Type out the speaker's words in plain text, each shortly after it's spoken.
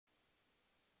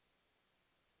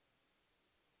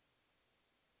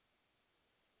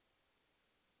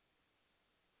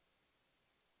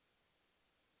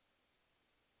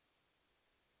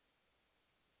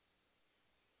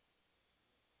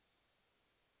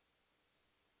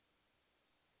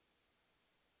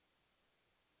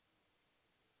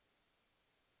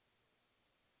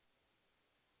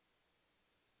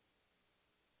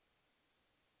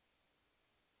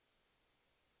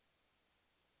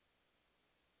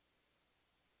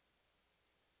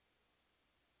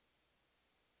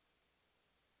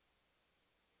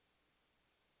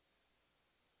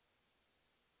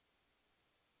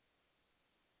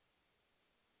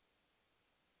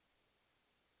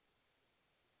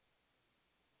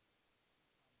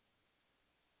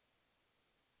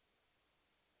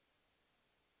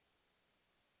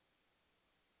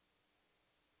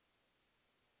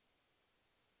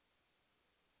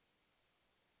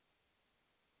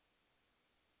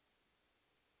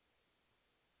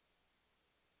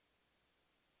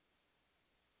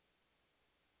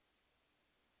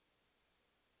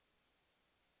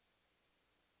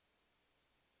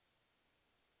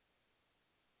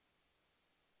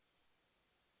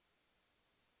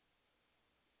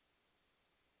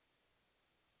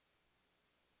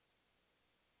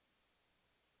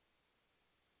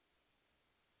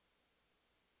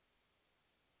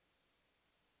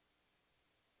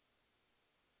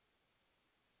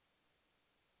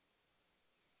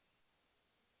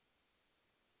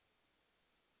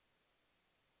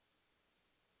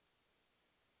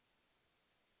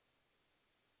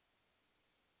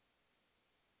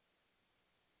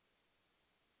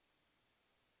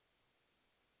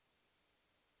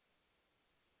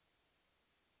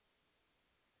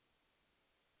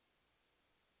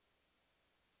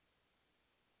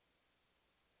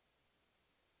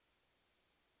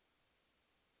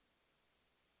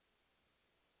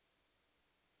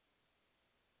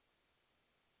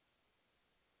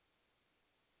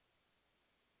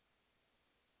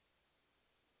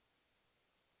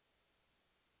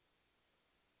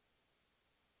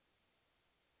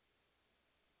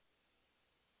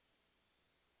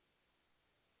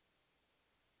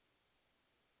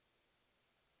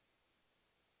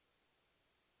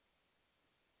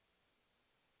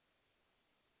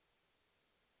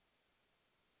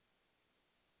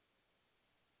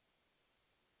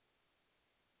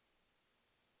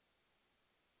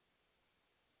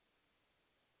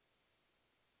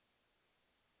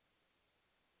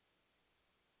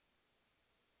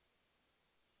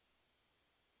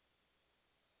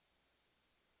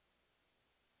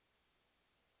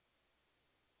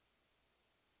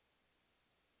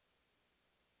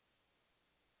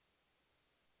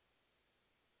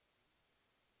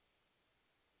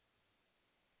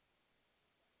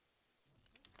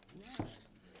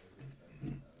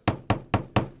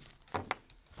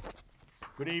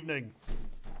Good evening.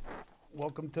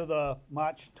 Welcome to the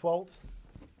March 12th,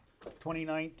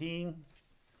 2019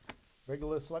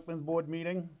 regular Selectmen's Board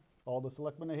meeting. All the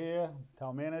selectmen are here,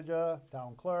 town manager,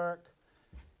 town clerk,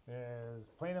 there's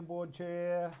planning board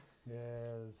chair,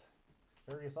 there's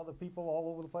various other people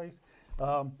all over the place.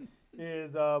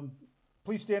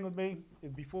 Please stand with me.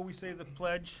 Before we say the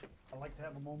pledge, I'd like to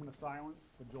have a moment of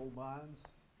silence for Joel Barnes.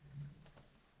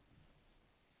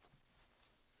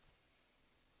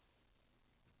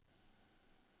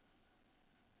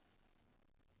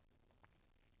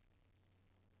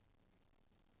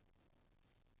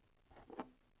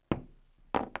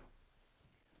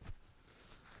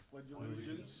 Pledge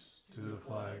Allegiance to the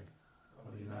flag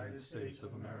of the United States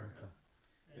of America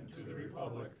and to the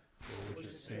republic for which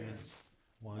it stands,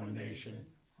 one nation,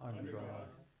 under God,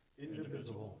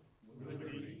 indivisible, with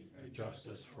liberty and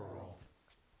justice for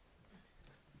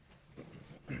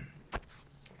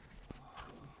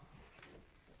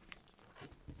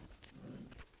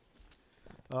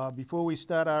all. Before we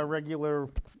start our regular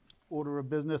order of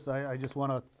business, I just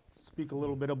want to speak a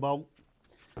little bit about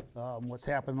what's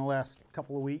happened the last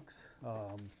couple of weeks.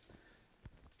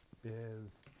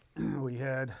 We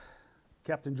had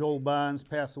Captain Joel Barnes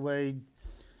pass away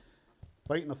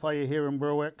fighting a fire here in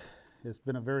Berwick. It's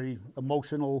been a very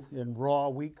emotional and raw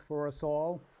week for us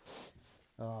all.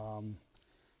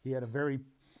 He had a very,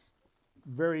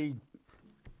 very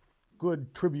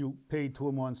good tribute paid to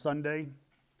him on Sunday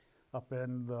up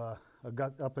in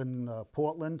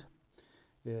Portland.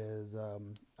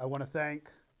 I want to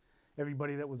thank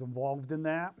everybody that was involved in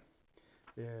that.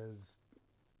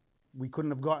 We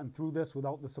couldn't have gotten through this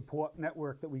without the support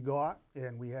network that we got,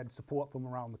 and we had support from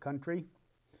around the country.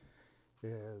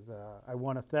 I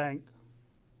want to thank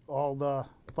all the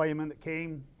firemen that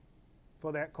came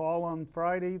for that call on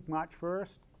Friday, March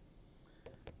 1st.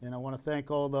 And I want to thank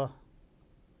all the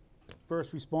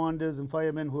first responders and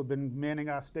firemen who have been manning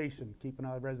our station, keeping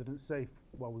our residents safe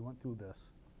while we went through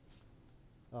this.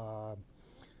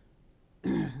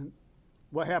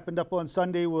 What happened up on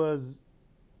Sunday was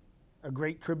a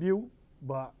great tribute,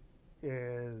 but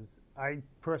I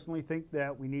personally think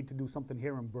that we need to do something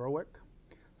here in Berwick,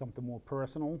 something more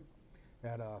personal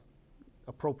at a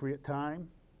appropriate time.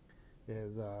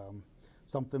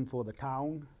 Something for the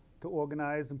town to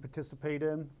organize and participate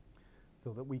in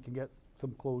so that we can get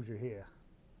some closure here.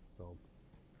 So,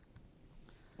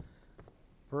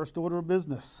 first order of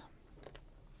business.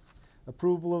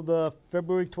 Approval of the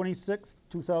February 26th,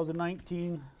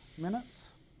 2019 minutes.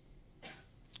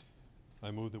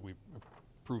 I move that we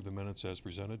approve the minutes as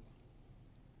presented.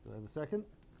 Do I have a second?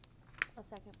 A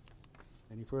second.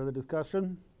 Any further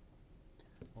discussion?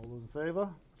 All those in favor?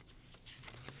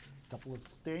 Couple of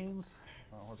abstains.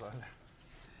 What's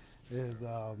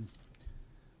that?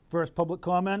 First public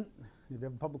comment. If you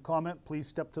have a public comment, please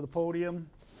step to the podium.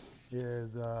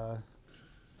 You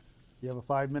have a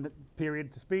 5-minute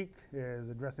period to speak.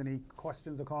 Address any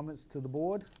questions or comments to the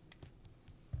board.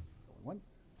 Going once,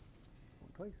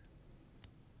 going twice.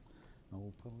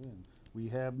 No public. We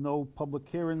have no public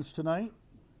hearings tonight.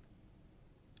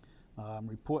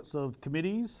 Reports of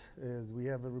committees. We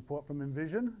have a report from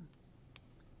Envision.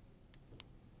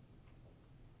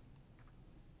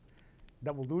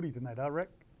 Double duty tonight, huh, Rick?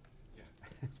 Yeah.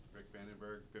 Rick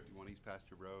Vandenberg, 51 East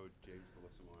Pasture Road. James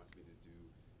Bellissimo asked me to do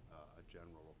a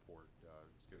general report.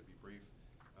 It's going to be brief.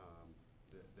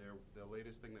 The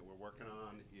latest thing that we're working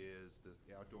on is the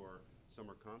outdoor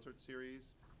summer concert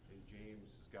series, and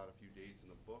James has got a few dates in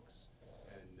the books.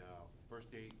 And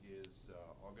first date is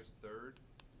August 3rd,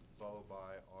 followed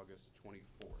by August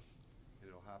 24th. And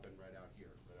it'll happen right out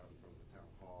here, right out in front of the town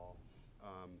hall.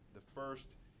 The first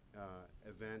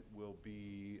event will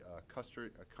be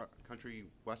country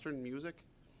western music,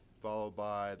 followed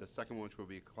by the second one, which will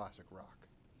be classic rock.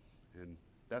 And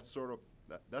that's sort of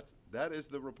that is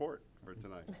the report for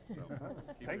tonight. So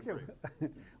Thank you.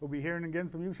 We'll be hearing again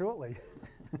from you shortly.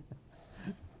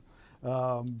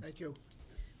 Thank you.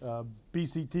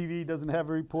 BCTV doesn't have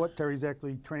a report. Terry's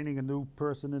actually training a new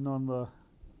person in on the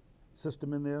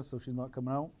system in there, so she's not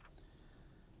coming out.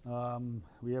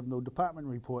 We have no department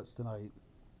reports tonight.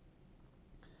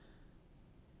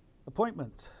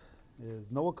 Appointment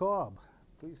is Noah Cobb.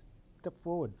 Please step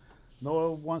forward.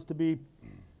 Noah wants to be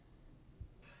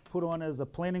put on as a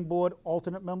planning board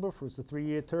alternate member for a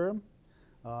 3-year term.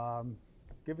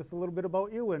 Give us a little bit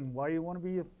about you and why you want to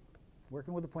be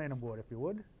working with the planning board, if you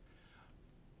would.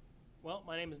 Well,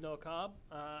 my name is Noah Cobb.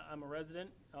 I'm a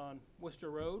resident on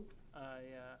Worcester Road. I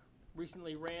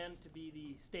recently ran to be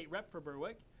the state rep for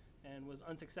Berwick and was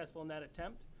unsuccessful in that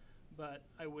attempt, but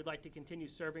I would like to continue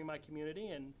serving my community,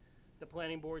 and the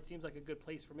planning board seems like a good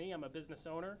place for me. I'm a business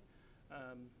owner.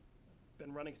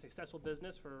 Been running a successful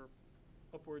business for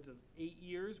upwards of 8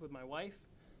 years with my wife.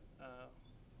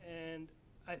 And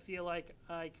I feel like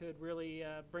I could really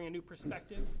bring a new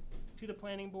perspective to the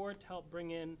planning board to help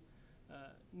bring in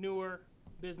newer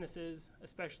businesses,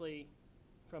 especially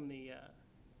from the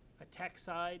a tech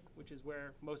side, which is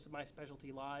where most of my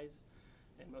specialty lies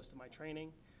and most of my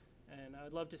training. And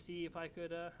I'd love to see if I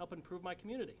could help improve my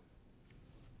community.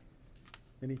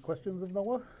 Any questions of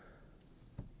Noah?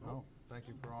 No, thank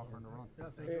you for offering to run. Yeah,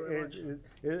 thank you very much.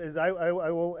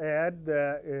 I will add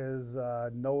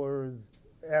that Noah is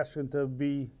asking to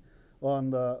be on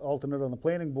the alternate on the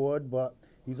planning board, but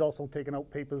he's also taken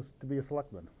out papers to be a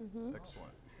selectman.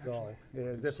 Excellent. So,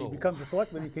 as if he Sold. becomes a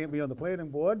selectman, he can't be on the planning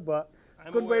board, but it's a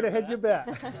I'm good way aware to of hedge your bet.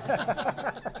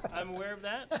 I'm aware of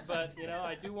that, but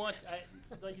I do want,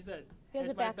 like you said, He has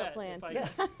hedge a my backup bet. plan.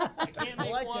 If I can't I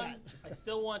make like one, that. I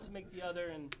still want to make the other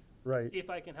and Right, see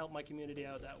if I can help my community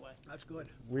out that way. That's good.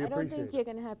 we I don't appreciate think it. you're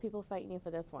gonna have people fighting you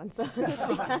for this one, so.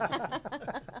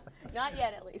 Not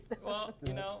yet, at least. Well,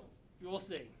 we'll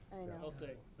see. I know. We'll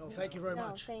see. No, thank you very No,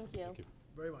 much. thank you.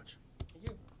 Very much. Thank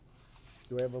you.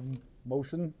 Do we have a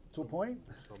motion to appoint?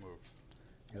 So moved.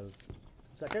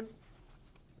 Second?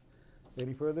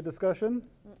 Any further discussion?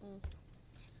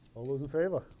 All those in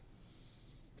favor?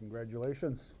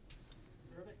 Congratulations.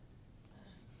 Perfect.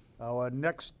 Our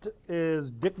next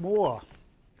is Dick Moore.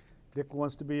 Dick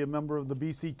wants to be a member of the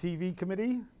BCTV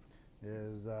committee.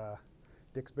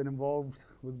 Dick's been involved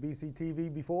with BCTV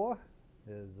before,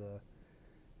 and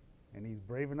he's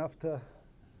brave enough to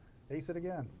ace it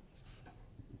again.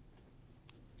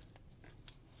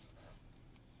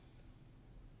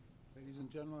 Ladies and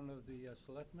gentlemen of the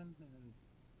selectmen and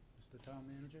Mr. Town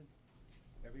Manager,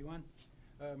 everyone.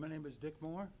 My name is Dick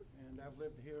Moore, and I've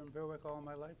lived here in Berwick all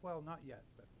my life. Well, not yet,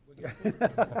 but we're getting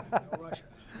there. No rush.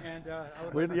 And I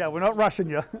would Yeah, we're not rushing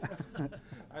you.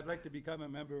 I'd like to become a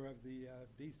member of the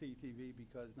BCTV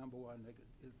because, number one,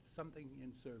 it's something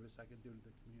in service I can do to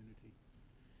the community.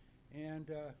 And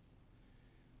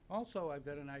also, I've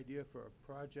got an idea for a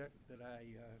project that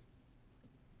I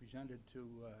presented to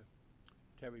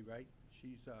Terry Wright.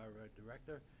 She's our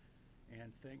director,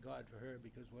 and thank God for her,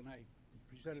 because when I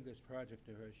presented this project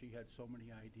to her, she had so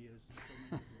many ideas and so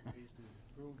many different ways to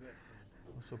improve it.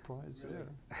 No surprise Really, there.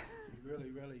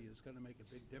 She really is gonna make a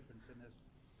big difference in this.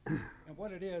 And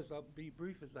what it is, I'll be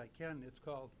brief as I can, it's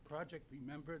called Project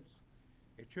Remembrance,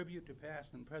 a tribute to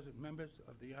past and present members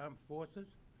of the armed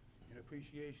forces in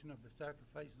appreciation of the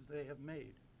sacrifices they have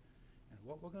made. And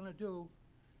what we're gonna do,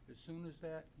 as soon as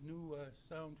that new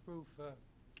soundproof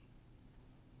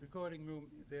recording room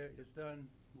there is done,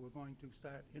 we're going to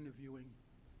start interviewing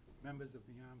members of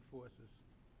the armed forces.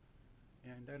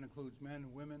 And that includes men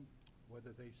and women,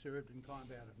 whether they served in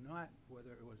combat or not,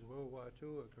 whether it was World War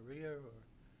II or Korea or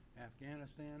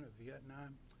Afghanistan or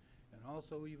Vietnam, and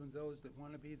also even those that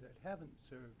want to be that haven't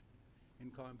served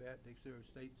in combat, they served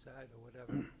stateside or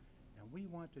whatever. And we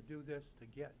want to do this to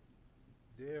get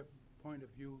their point of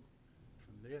view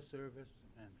from their service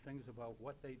and things about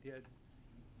what they did,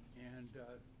 and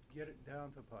get it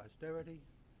down for posterity.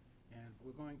 And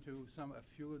we're going to, a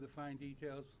few of the fine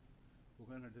details, we're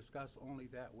going to discuss only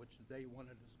that which they want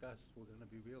to discuss. We're going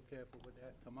to be real careful with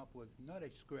that, come up with not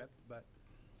a script, but,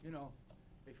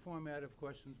 a format of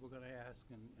questions we're going to ask,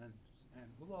 and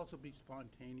we'll also be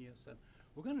spontaneous. And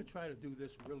we're going to try to do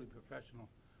this really professional,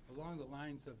 along the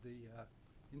lines of the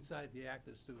Inside the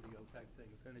Actors Studio type thing,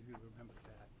 if any of you remember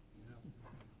that,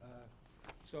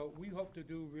 So we hope to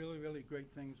do really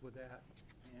great things with that,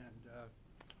 and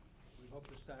we hope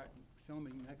to start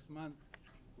filming next month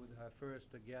with our first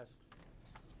guest.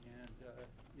 And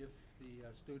if the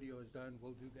studio is done,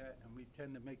 we'll do that, and we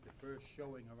tend to make the first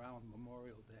showing around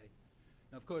Memorial Day.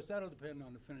 Now, of course, that'll depend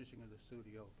on the finishing of the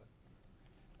studio, but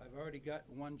I've already got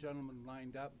one gentleman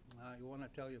lined up. I want to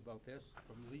tell you about this,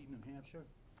 from Lee, New Hampshire.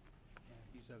 And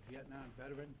he's a Vietnam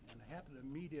veteran, and I happened to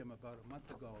meet him about a month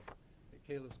ago at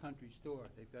Caleb's Country Store.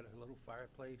 They've got a little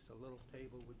fireplace, a little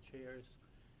table with chairs,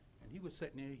 and he was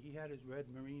sitting there. He had his red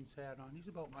Marines hat on.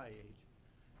 He's about my age.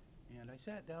 And I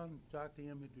sat down, talked to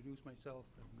him, introduced myself,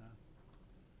 and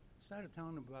started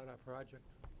telling him about our project.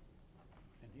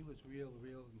 And he was real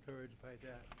encouraged by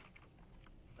that.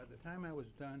 By the time I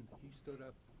was done, he stood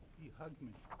up, he hugged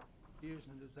me, tears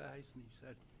in his eyes, and he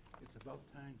said, "It's about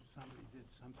time somebody did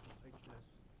something like this."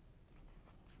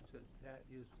 He said, "That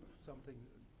is something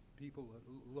people,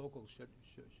 locals should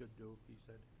do," he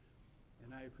said.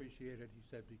 And I appreciate it, he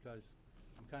said, because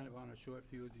I'm kind of on a short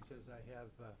fuse. He says, I'm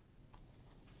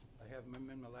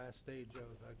in my last stage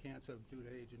of cancer due to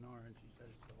Agent Orange, he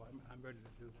says, so I'm ready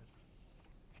to do this.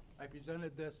 I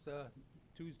presented this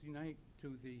Tuesday night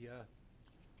to the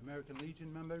American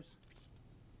Legion members,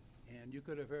 and you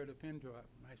could have heard a pin drop.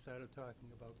 I started talking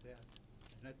about that.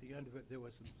 And at the end of it, there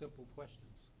were some simple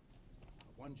questions.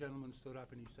 One gentleman stood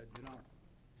up and he said, you know,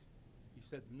 he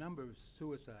said the number of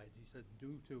suicides, he said,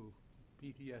 due to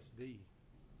PTSD,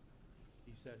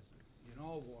 he says, in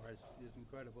all wars is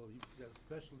incredible. He says,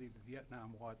 especially the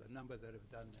Vietnam War, the number that have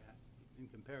done that, in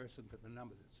comparison to the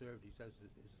number that served, he says,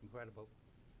 is incredible.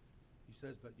 He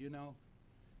says, but you know,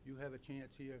 you have a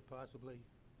chance here possibly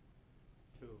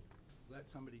to let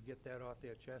somebody get that off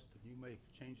their chest, and you may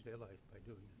change their life by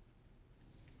doing it.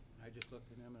 And I just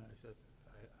looked at him and I said,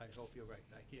 I hope you're right.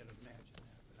 I can't imagine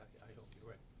that, but I hope you're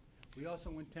right. We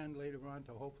also intend later on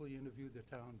to hopefully interview the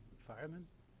town firemen,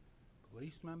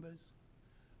 police members,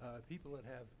 people that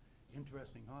have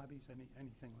interesting hobbies,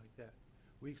 anything like that.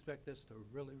 We expect this to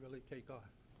really, really take off.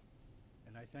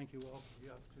 And I thank you all for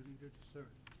the opportunity to serve.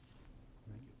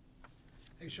 Thank you.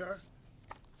 Hey, sir.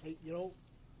 Hey, you know,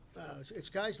 it's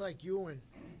guys like you and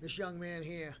this young man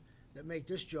here that make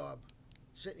this job,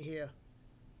 sitting here,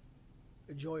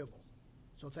 enjoyable.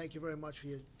 So thank you very much for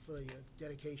your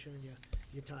dedication and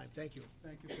your time. Thank you.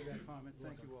 Thank you for that comment.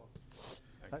 Thank you all.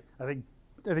 I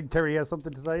think Terry has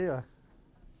something to say. I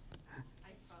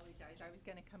apologize. I was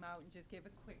going to come out and just give a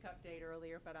quick update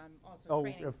earlier, but I'm also Oh,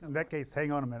 training if, in someone. that case,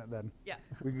 hang on a minute then. Yeah.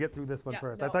 We can get through this one Yeah,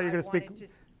 first. no, I thought you were going to wanted to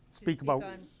speak about.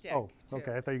 on Dick, Oh, too.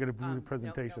 okay. I thought you were going to do the No,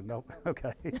 presentation. no, Nope. no.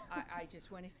 Okay. I just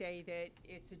want to say that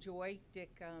it's a joy.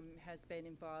 Dick has been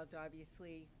involved,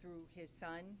 obviously, through his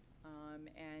son,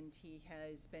 and he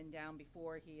has been down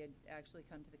before. He had actually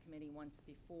come to the committee once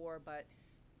before, but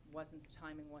the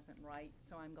timing wasn't right.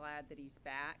 So I'm glad that he's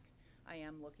back. I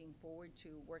am looking forward to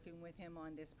working with him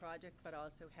on this project, but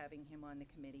also having him on the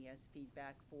committee as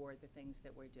feedback for the things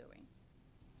that we're doing.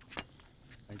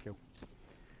 Thank you.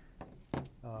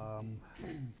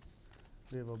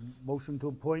 We have a motion to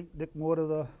appoint Dick Moore to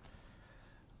the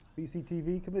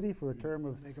BCTV committee for a term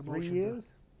of Make a 3 motion to- years.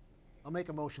 I'll make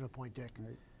a motion to appoint Dick. All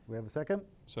right. We have a second.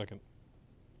 Second.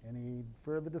 Any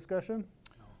further discussion?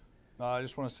 I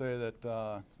just want to say that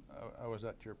I was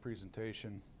at your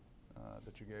presentation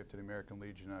that you gave to the American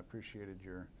Legion. I appreciated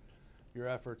your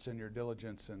efforts and your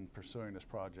diligence in pursuing this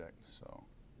project. So,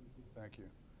 thank you.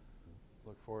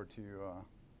 Look forward to you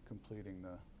completing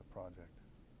the project.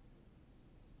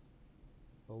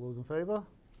 All those in favor?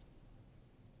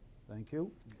 Thank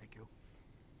you. Thank you.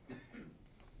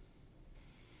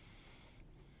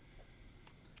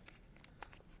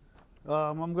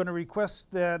 I'm going to request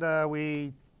that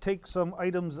we take some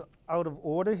items out of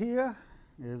order here.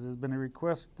 There's been a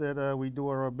request that we do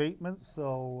our abatements,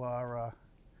 so our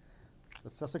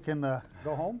assessor can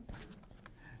go home.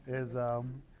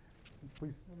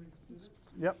 Please,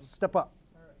 yep, step up.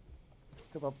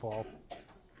 Step up, Paul. All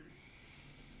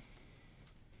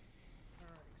right,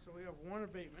 so we have one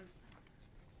abatement.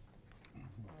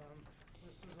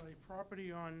 This is a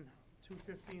property on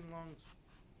 215 Long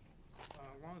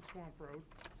Swamp Road.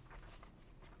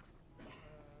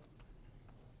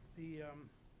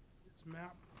 It's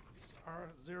map, it's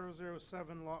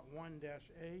R007 Lot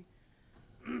 1-A.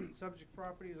 Subject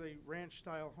property is a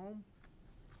ranch-style home.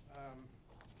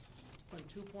 On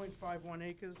 2.51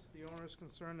 acres, the owner is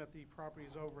concerned that the property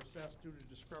is overassessed due to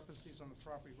discrepancies on the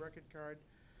property record card.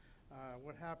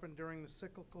 What happened during the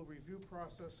cyclical review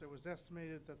process, it was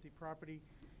estimated that the property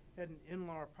had an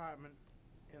in-law apartment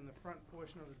and the front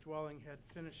portion of the dwelling had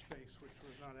finished space, which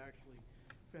was not actually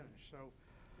finished. So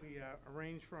we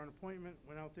arranged for an appointment,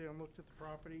 went out there and looked at the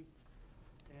property,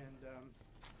 and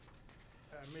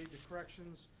made the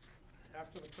corrections.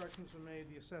 After the corrections were made,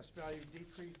 the assessed value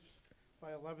decreased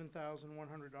by $11,100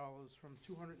 from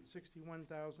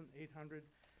 $261,800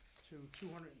 to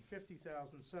 $250,700.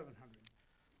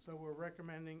 So we're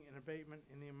recommending an abatement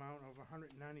in the amount of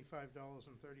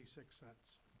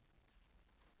 $195.36.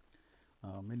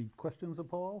 Any questions of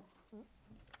Paul?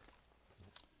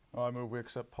 I move we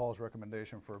accept Paul's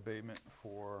recommendation for abatement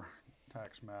for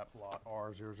tax map lot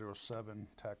R007,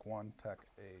 TAC 1, TAC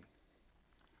A.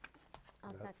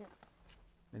 I'll second.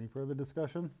 Any further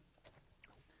discussion?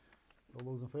 All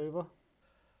those in favor?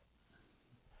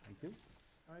 Thank you.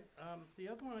 All right, the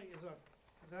other one is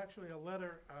actually a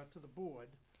letter to the board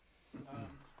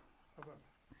of a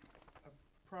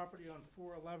property on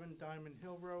 411 Diamond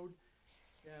Hill Road,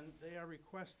 and they are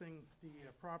requesting the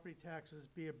property taxes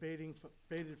be abated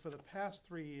for the past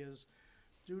 3 years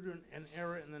due to an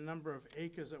error in the number of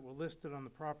acres that were listed on the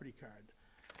property card.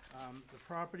 The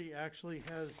property actually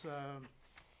has, I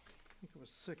think it was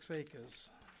 6 acres.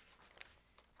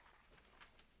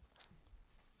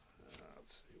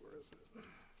 Let's see, where is it?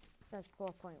 That's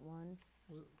 4.1.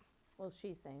 Was it- Well,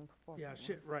 she's saying 4.1. Yeah,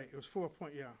 shit, right, it was 4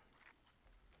 point, yeah.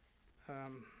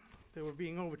 they were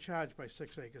being overcharged by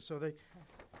 6 acres. So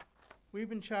we've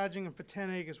been charging them for 10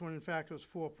 acres when in fact it was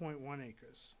 4.1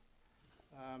 acres.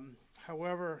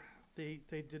 However, they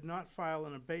did not file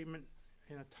an abatement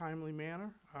in a timely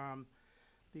manner.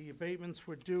 The abatements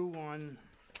were due on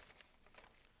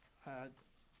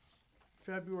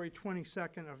February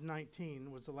 22nd of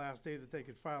 19 was the last day that they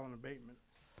could file an abatement.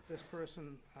 This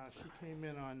person, she came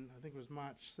in on, I think it was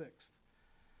March 6th.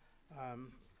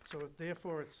 So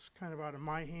therefore, it's kind of out of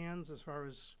my hands as far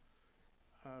as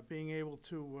being able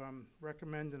to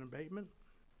recommend an abatement.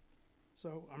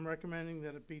 So I'm recommending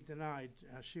that it be denied.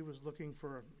 She was looking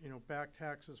for, back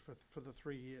taxes for the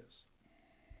 3 years.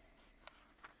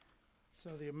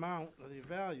 So the amount, or the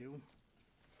value,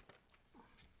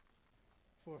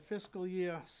 for fiscal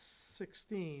year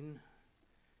 16,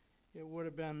 it would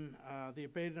have been, the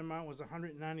abated amount was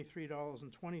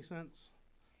 $193.20.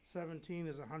 17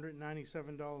 is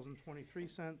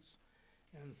 $197.23,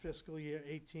 and fiscal year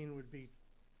 18 would be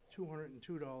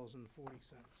 $202.40.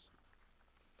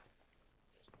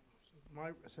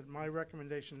 I said my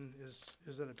recommendation is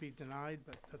that it be denied,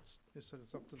 but it's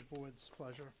up to the board's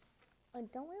pleasure.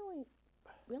 Don't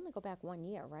we only go back 1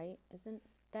 year, right? Isn't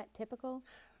that typical?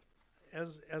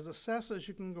 As assessors,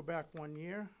 you can go back 1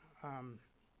 year.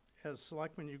 As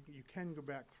selectmen, you can go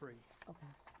back 3. Okay.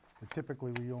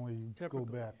 Typically, we only go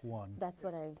Typically. back one. That's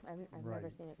what I've never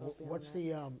Right. seen it go beyond What's that.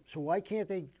 the, so why can't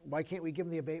we give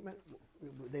them the abatement?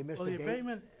 They missed Well, the the date?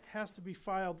 abatement has to be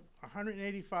filed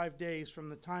 185 days from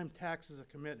the time taxes are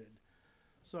committed.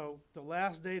 So the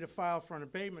last day to file for an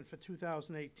abatement for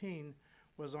 2018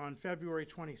 was on February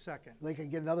 22nd. They can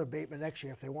get another abatement next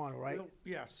year if they want to, right?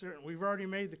 Yeah, certainly. We've already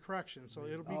made the correction, so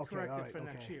it'll be Okay, all corrected right, for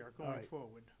next okay, year all going right.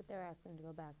 forward. But they're asking to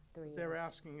go back 3 years. They're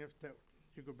asking if that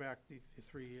you go back the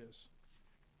 3 years.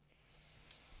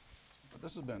 But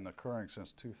this has been occurring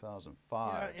since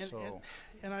 2005, Yeah, so.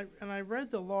 And I read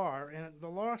the law, and the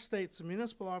law states the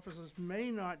municipal officers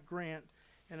may not grant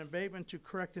an abatement to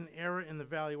correct an error in the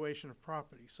valuation of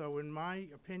property. So in my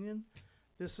opinion,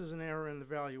 this is an error in the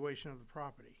valuation of the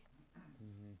property.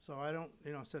 So I don't,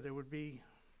 said it would be,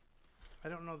 I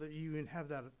don't know that you even have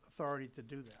that authority to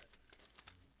do that.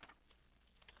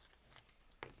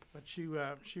 But she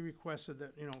requested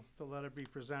that, the letter be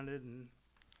presented, and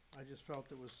I just felt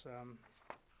it was,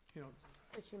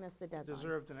 But she missed the deadline.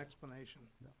 deserved an explanation.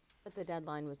 But the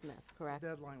deadline was missed, correct? The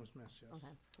deadline was missed, yes.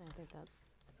 Okay, I think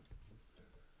that's,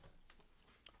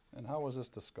 And how was this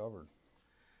discovered,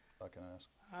 if I can ask?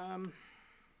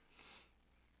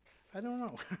 I don't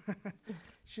know.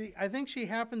 I think she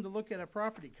happened to look at a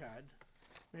property card,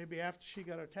 maybe after she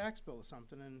got her tax bill or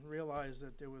something, and realized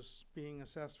that it was being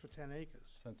assessed for 10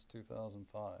 acres. Since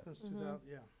 2005. Since 2000,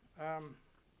 yeah.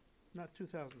 Not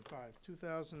 2005,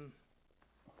 2000,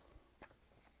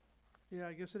 yeah,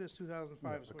 I guess it is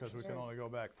 2005. is what Because she we said. can only go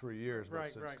back 3 years, but Right,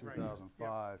 since right, right.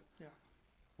 2005. Yeah.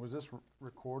 Was this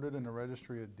recorded in the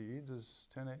registry of deeds as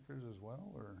 10 acres as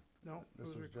well, or? No, it This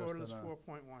was was just recorded as in a-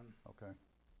 4.1. Okay.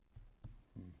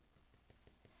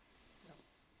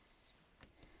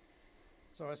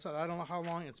 So I said, I don't know how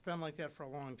long, it's been like that for a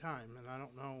long time, and I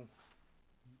don't know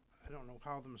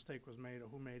how the mistake was made or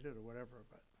who made it or whatever,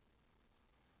 but,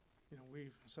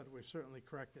 we've said we've certainly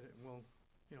corrected it, and we'll,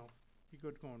 be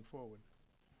good going forward.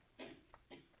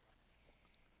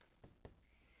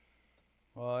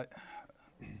 Well,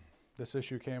 this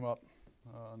issue came up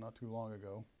not too long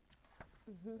ago,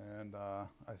 and I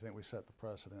think we set the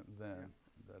precedent then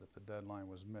that if the deadline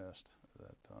was missed,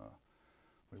 that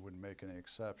we wouldn't make any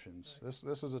exceptions. Right.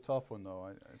 This is a tough one, though.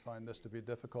 I find this to be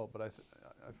difficult, but I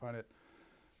find it,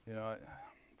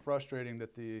 frustrating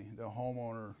that the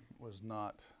homeowner was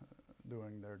not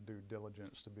doing their due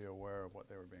diligence to be aware of what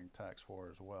they were being taxed for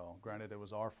as well. Granted, it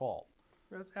was our fault.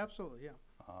 That's absolutely, yeah.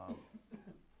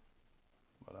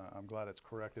 But I'm glad it's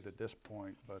corrected at this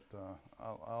point, but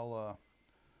I'll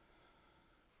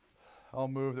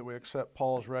move that we accept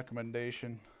Paul's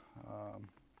recommendation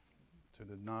to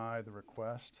deny the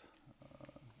request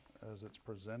as it's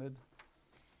presented.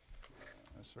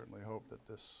 I certainly hope that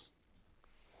this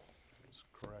is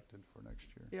corrected for next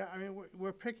year. Yeah, I mean,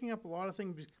 we're picking up a lot of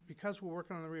things because we're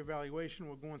working on the reevaluation,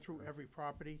 we're going through every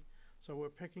property. So we're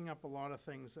picking up a lot of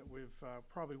things that we've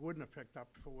probably wouldn't have picked up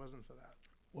if it wasn't for that.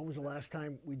 When was the last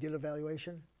time we did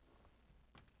evaluation?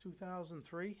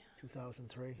 2003?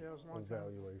 2003? Yeah, it was a long time.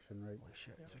 Evaluation, right? Holy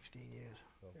shit, Yeah. 16 years.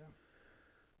 Yeah.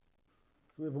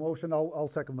 So we have a motion, I'll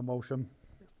second the motion.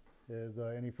 Is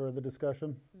any further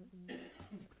discussion?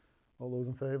 All those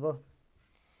in favor?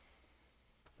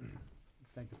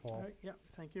 Thank you, All Paul. right, yeah,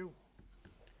 thank you.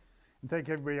 And thank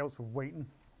everybody else for waiting.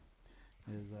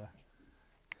 Is,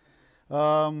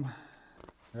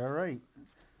 All right.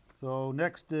 So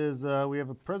next is, we have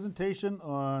a presentation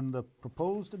on the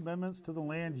proposed amendments to the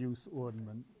land use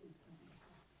ordinance.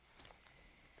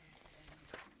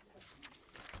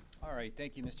 All right,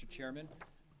 thank you, Mr. Chairman.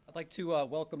 I'd like to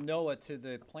welcome Noah to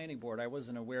the planning board. I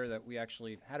wasn't aware that we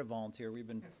actually had a volunteer. We've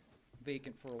been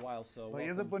vacant for a while, so Well, he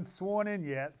hasn't welcome. been sworn in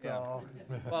yet, so.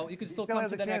 Well, you can still still come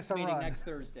has to a the chance next to meeting run. next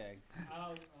Thursday.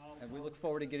 And we look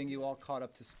forward to getting you all caught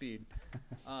up to speed.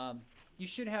 You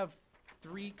should have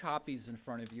 3 copies in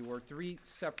front of you, or 3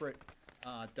 separate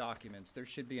documents. There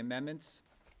should be amendments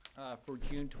for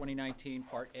June 2019,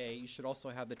 Part A. You should also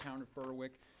have the Town of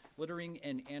Berwick littering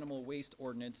and animal waste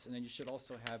ordinance, and then you should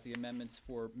also have the amendments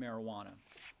for marijuana.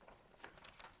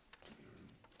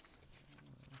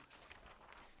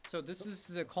 So this is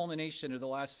the culmination of the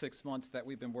last 6 months that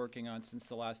we've been working on since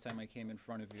the last time I came in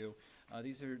front of you.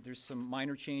 There's some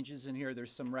minor changes in here.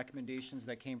 There's some recommendations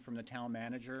that came from the town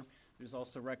manager. There's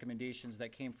also recommendations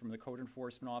that came from the code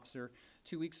enforcement officer.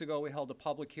 2 weeks ago, we held a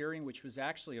public hearing, which was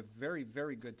actually a very,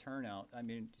 very good turnout. I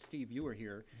mean, Steve, you were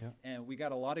here. Yep. And we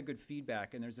got a lot of good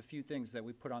feedback, and there's a few things that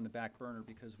we put on the back burner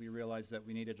because we realized that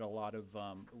we needed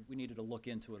we needed to look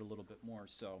into it a little bit more.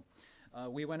 So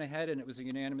we went ahead, and it was a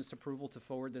unanimous approval to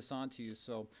forward this on to you.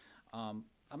 So I'm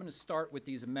going to start with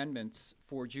these amendments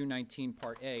for June 19,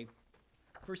 Part A.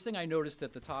 First thing I noticed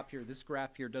at the top here, this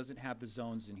graph here doesn't have the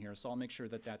zones in here, so I'll make sure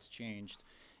that that's changed.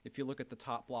 If you look at the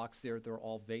top blocks there, they're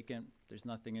all vacant. There's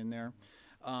nothing in there.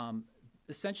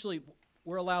 Essentially,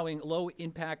 we're allowing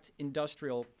low-impact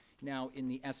industrial now in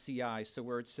the SCI, so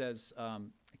where it says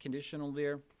conditional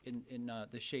there in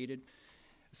the shaded.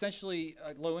 Essentially,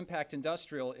 low-impact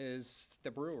industrial is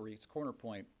the brewery, it's Corner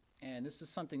Point. And this is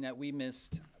something that we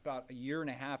missed about a year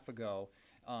and a half ago.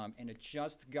 And it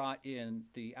just got in,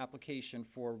 the application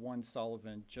for 1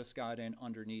 Sullivan just got in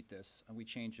underneath this, and we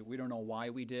changed it. We don't know why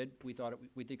we did. We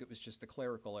think it was just a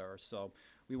clerical error, so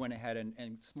we went ahead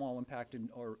and small impact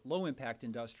or low impact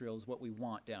industrial is what we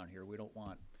want down here. We don't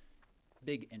want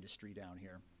big industry down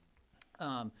here.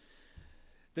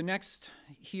 The next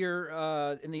here,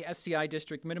 in the SCI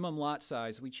district, minimum lot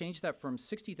size, we changed that from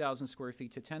 60,000 square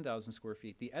feet to 10,000 square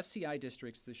feet. The SCI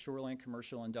district's the shoreline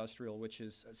commercial industrial, which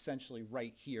is essentially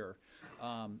right here,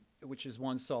 which is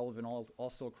 1 Sullivan,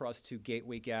 also across to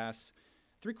Gateway Gas.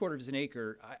 3/4 of an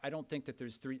acre, I don't think that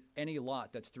there's any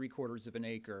lot that's 3/4 of an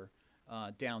acre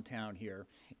downtown here.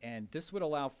 And this would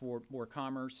allow for more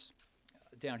commerce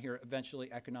down here, eventually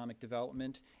economic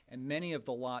development, and many of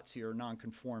the lots here are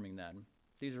non-conforming then.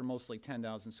 These are mostly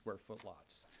 10,000 square foot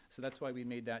lots. So that's why we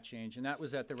made that change, and that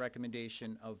was at the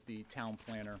recommendation of the town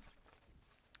planner.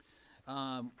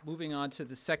 Moving on to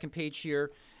the second page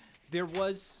here, there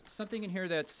was something in here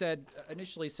that said,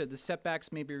 initially said the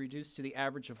setbacks may be reduced to the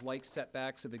average of like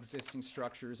setbacks of existing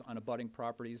structures on abutting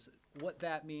properties. What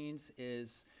that means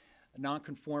is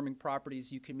non-conforming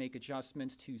properties, you can make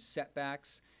adjustments to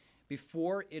setbacks.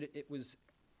 Before, it was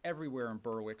everywhere in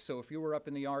Berwick. So if you were up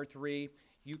in the R3,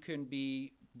 you can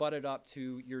be butted up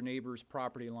to your neighbor's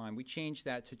property line. We changed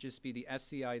that to just be the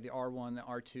SCI, the R1, the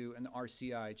R2, and the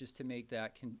RCI, just to make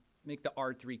that make the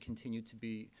R3 continue to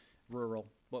be rural,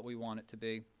 what we want it to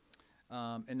be.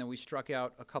 And then we struck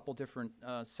out a couple different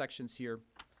sections here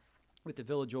with the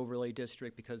Village Overlay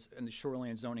District, because in the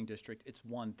Shoreland Zoning District, it's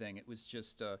one thing. It was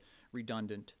just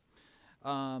redundant.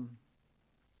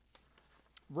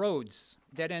 Roads,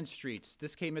 dead-end streets.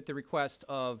 This came at the request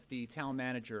of the town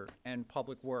manager and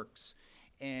Public Works.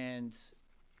 And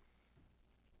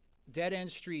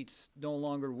dead-end streets no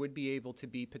longer would be able to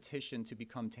be petitioned to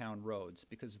become town roads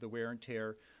because of the wear and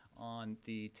tear on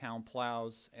the town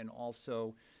plows, and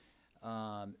also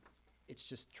it's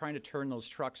just trying to turn those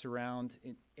trucks around.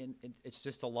 It's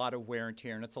just a lot of wear and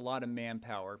tear, and it's a lot of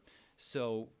manpower.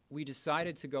 So we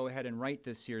decided to go ahead and write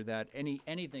this here that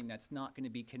anything that's not going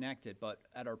to be connected, but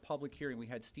at our public hearing, we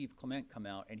had Steve Clement come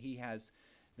out, and he has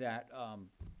that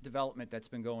development that's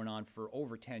been going on for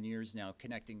over 10 years now,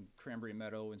 connecting Cranberry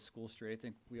Meadow and School Street. I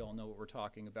think we all know what we're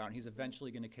talking about, and he's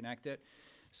eventually going to connect it.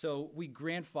 So we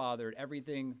grandfathered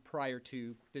everything prior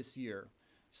to this year.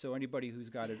 So anybody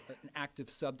who's got an active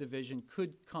subdivision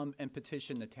could come and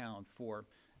petition the town for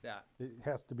that. It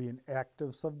has to be an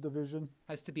active subdivision.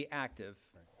 Has to be active,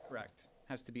 correct.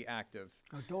 Has to be active.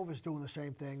 Dover's doing the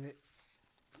same thing.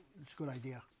 It's a good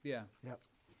idea. Yeah. Yep.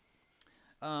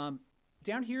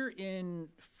 Down here in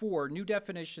 4, new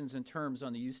definitions and terms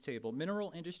on the use table.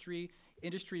 Mineral industry,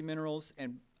 industry minerals,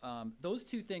 and those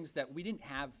two things that we didn't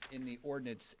have in the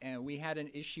ordinance, and we had an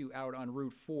issue out on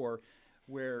Route 4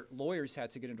 where lawyers had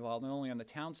to get involved, not only on the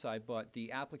town side, but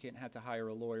the applicant had to hire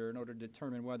a lawyer in order to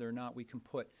determine whether or not we can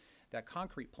put that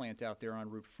concrete plant out there on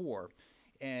Route 4.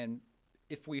 And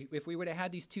if we would have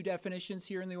had these two definitions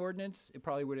here in the ordinance, it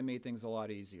probably would have made things a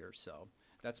lot easier. So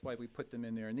that's why we put them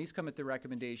in there. And these come at the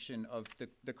recommendation of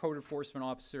the code enforcement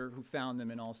officer who found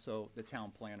them and also the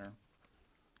town planner.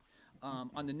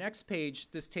 On the next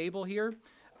page, this table here,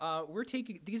 we're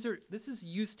taking, this is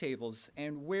use tables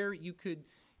and where you could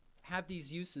have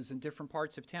these uses in different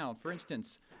parts of town. For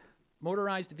instance,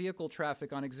 motorized vehicle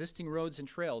traffic on existing roads and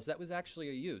trails, that was actually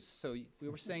a use. So we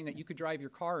were saying that you could drive your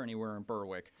car anywhere in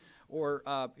Berwick. Or,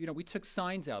 we took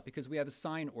signs out because we have a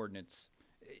sign ordinance.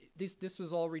 This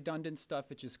was all redundant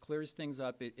stuff. It just clears things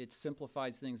up. It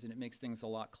simplifies things and it makes things a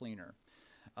lot cleaner.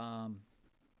 And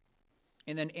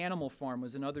then Animal Farm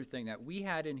was another thing that we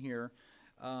had in here,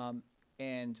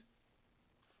 and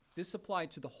this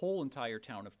applied to the whole entire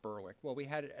town of Berwick. Well, we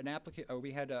had an applicant, or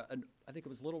we had I think it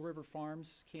was Little River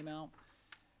Farms came out,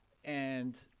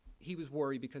 and he was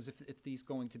worried because if he's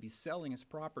going to be selling his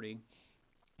property,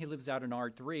 he lives out in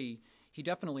R3, he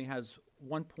definitely has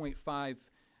 1.5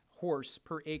 horse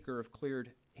per acre of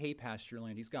cleared hay pasture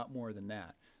land. He's got more than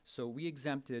that. So we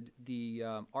exempted the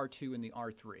R2 and the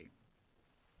R3.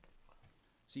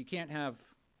 So you can't have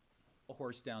a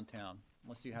horse downtown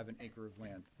unless you have an acre of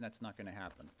land, and that's not going to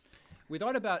happen. We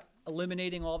thought about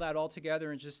eliminating all that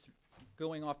altogether and just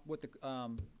going off what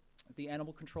the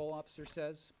animal control officer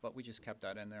says, but we just kept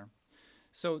that in there.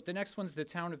 So the next one's the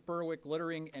Town of Berwick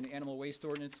littering and animal waste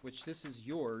ordinance, which this is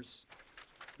yours.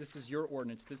 This is your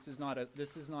ordinance. This is not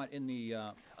in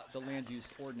the land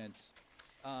use ordinance.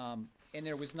 And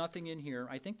there was nothing in here.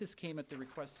 I think this came at the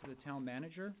request of the town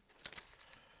manager.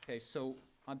 Okay, so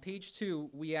on page 2,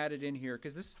 we added in here,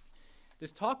 because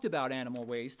this talked about animal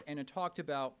waste, and it talked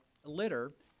about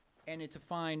litter, and it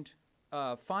defined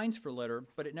fines for litter,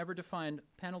 but it never defined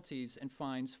penalties and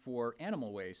fines for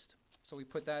animal waste. So we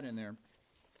put that in there.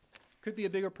 Could be a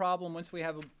bigger problem once we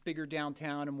have a bigger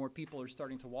downtown and more people are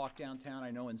starting to walk downtown.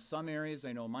 I know in some areas,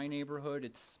 I know in my neighborhood,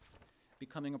 it's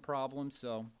becoming a problem,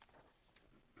 so.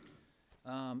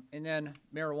 And then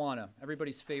marijuana,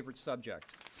 everybody's favorite subject.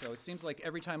 So it seems like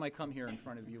every time I come here in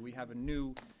front of you, we have a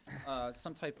new,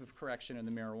 some type of correction in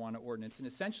the marijuana ordinance. And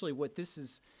essentially what this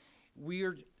is,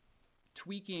 we're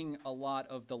tweaking a lot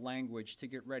of the language to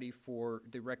get ready for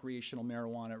the recreational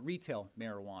marijuana, retail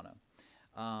marijuana.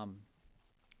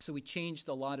 So we changed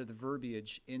a lot of the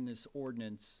verbiage in this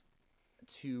ordinance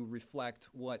to reflect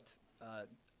what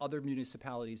other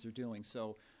municipalities are doing.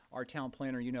 So our town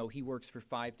planner, he works for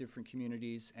 5 different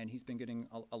communities, and he's been getting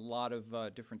a lot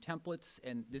of different templates,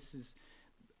 and this is,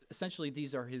 essentially,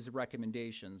 these are his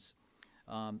recommendations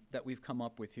that we've come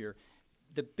up with here.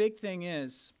 The big thing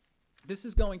is, this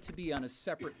is going to be on a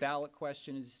separate ballot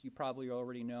question, as you probably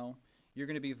already know. You're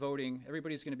going to be voting,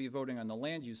 everybody's going to be voting on the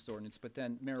land use ordinance, but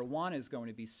then marijuana is going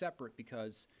to be separate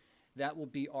because that will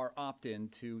be our opt-in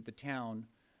to the town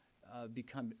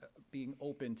being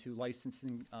open to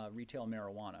licensing retail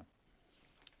marijuana.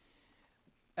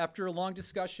 After a long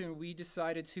discussion, we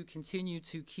decided to continue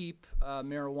to keep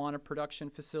marijuana production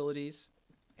facilities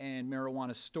and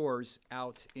marijuana stores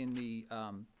out in the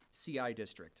CI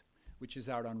district, which is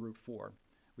out on Route 4,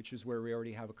 which is where we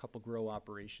already have a couple grow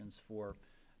operations for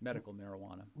medical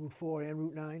marijuana. Route 4 and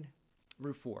Route 9?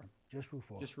 Route 4. Just Route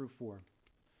 4? Just Route 4.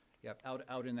 Yep,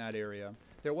 out in that area.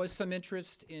 There was some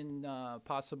interest in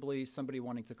possibly somebody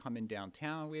wanting to come in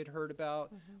downtown we had heard about.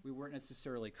 Mm-hmm. We weren't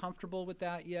necessarily comfortable with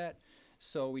that yet,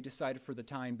 so we decided for the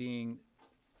time being,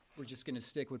 we're just going to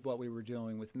stick with what we were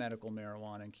doing with medical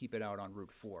marijuana and keep it out on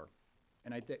Route 4.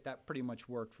 And I think that pretty much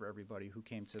worked for everybody who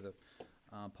came to the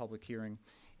public hearing.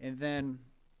 And then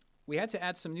we had to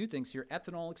add some new things here,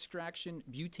 ethanol extraction,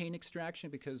 butane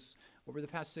extraction, because over the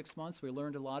past 6 months, we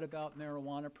learned a lot about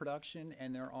marijuana production,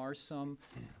 and there are some,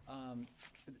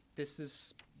 this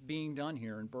is being done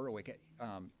here in Berwick,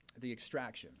 the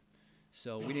extraction.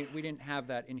 So we didn't have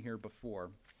that in here before.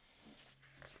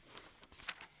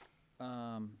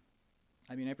 I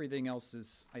mean, everything else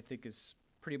is, I think, is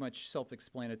pretty much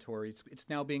self-explanatory. It's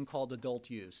now being called adult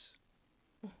use.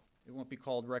 It won't be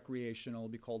called recreational, it'll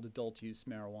be called adult use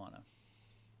marijuana.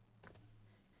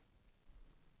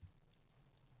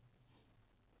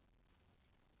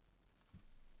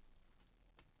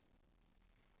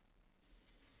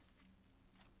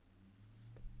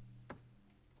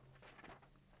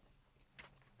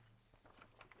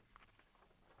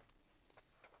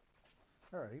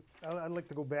 All right, I'd like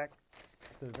to go back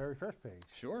to the very first page.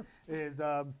 Sure. Is,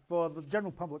 for the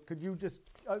general public, could you just,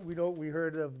 we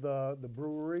heard of the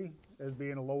brewery as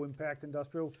being a low-impact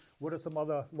industrial. What are some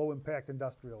other low-impact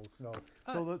industrials,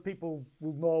 so that people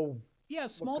will know Yeah,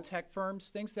 small tech firms,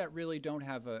 things that really don't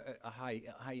have a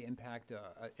high impact.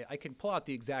 I can pull out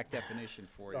the exact definition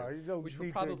for No, you don't which would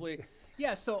need to- probably.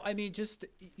 Yeah, so I mean, just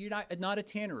you're not a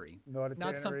tannery, Not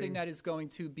a something tannery. that is going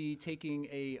to be taking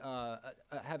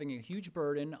having a huge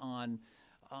burden on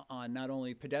not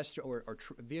only pedestrian or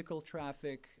vehicle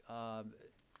traffic.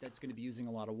 That's going to be using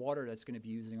a lot of water. That's going to be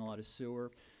using a lot of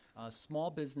sewer. Small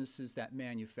businesses that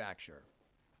manufacture.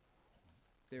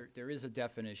 There is a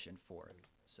definition for it.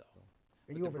 So, And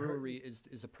but you the haven't heard- brewery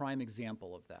is a prime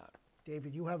example of that.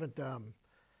 David, you haven't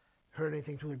heard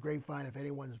anything through the grapevine if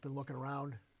anyone's been looking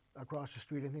around across the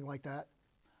street, anything like that?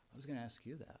 I was going to ask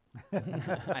you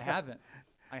that. I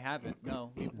haven't.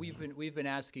 No, we've been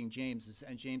asking James,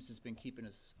 and James has been keeping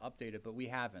us updated, but we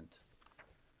haven't.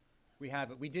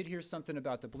 We did hear something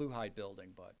about the Blue Hide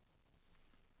building, but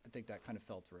I think that kind of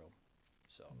fell through.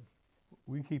 So,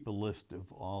 We keep a list of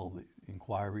all the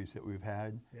inquiries that we've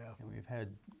had. Yeah. And we've had,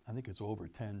 I think it's over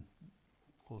 10,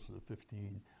 closer to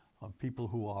 15, of people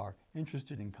who are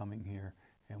interested in coming here,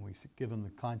 and we give them the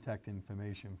contact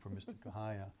information for Mr.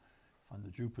 Kahaya on the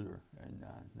Jupiter, and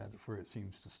that's where it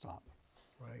seems to stop.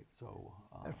 Right. So,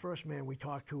 That first man we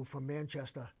talked to from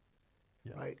Manchester,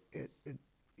 yeah. right?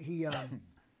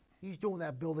 He's doing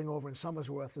that building over in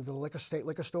Somersworth, the state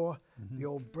liquor store, the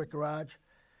old brick garage.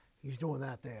 He's doing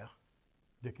that there.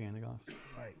 Dick Anagos.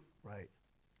 Right.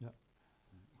 Yep.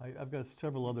 I've got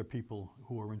several other people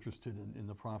who are interested in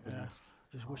the property. Yeah.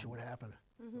 Just wish it would happen.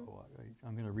 So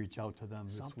I'm going to reach out to them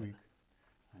this Something. week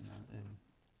and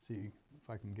see if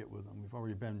I can get with them. We've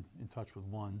already been in touch with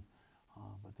one,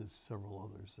 but there's several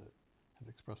others that have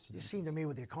expressed an It interest. seemed to me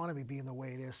with the economy being the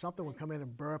way it is, something would come in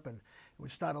and burp and it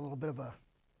would start a little bit of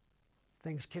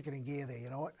things kicking in gear there, you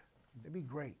know what? It'd be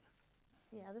great.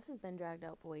 Yeah, this has been dragged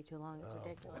out for way too long. It's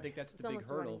ridiculous. I think that's It's the big almost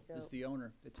a running hurdle is joke. the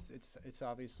owner. It's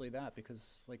obviously that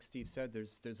because, like Steve said,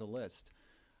 there's a list.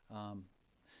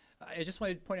 I just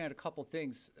wanted to point out a couple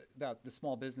things about the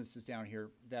small businesses down here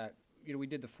that, we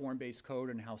did the form-based code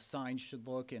and how signs should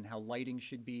look and how lighting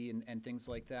should be and things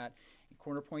like that.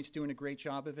 Corner Point's doing a great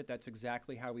job of it. That's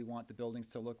exactly how we want the buildings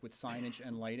to look with signage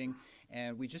and lighting.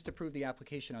 And we just approved the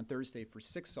application on Thursday for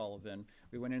 6 Sullivan.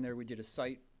 We went in there, we did a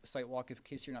site walk. In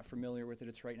case you're not familiar with it,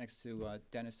 it's right next to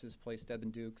Dennis's place, Deb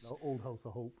and Duke's. The Old House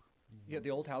of Hope. Yeah,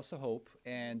 the Old House of Hope.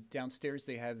 And downstairs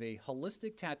they have a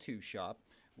holistic tattoo shop,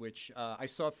 which I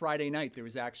saw Friday night. There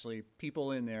was actually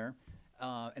people in there.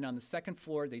 And on the second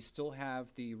floor, they still have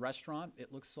the restaurant.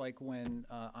 It looks like when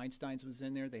Einstein's was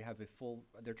in there, they have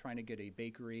they're trying to get a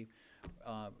bakery,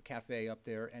 cafe up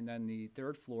there. And then the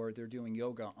third floor, they're doing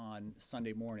yoga on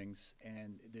Sunday mornings.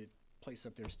 And the place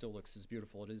up there still looks as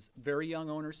beautiful. It is very young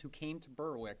owners who came to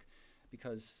Berwick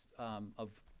because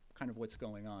of kind of what's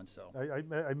going on. So,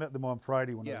 I met them on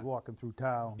Friday when I Yeah. was walking through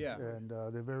town. Yeah. And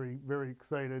they're very, very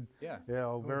excited. Yeah.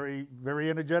 Very,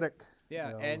 very energetic.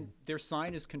 yeah, and their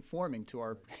sign is conforming to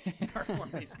our our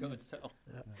form-based code. So.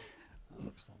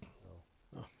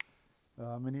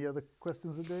 Any other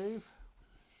questions of Dave?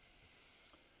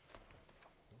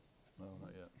 No,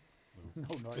 not yet.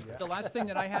 No, not yet. The last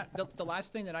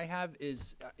thing that I have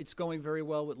is it's going very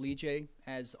well with Lee J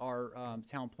as our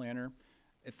town planner.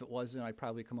 If it wasn't, I'd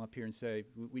probably come up here and say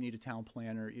we need a town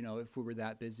planner. If we were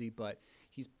that busy. But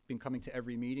he's been coming to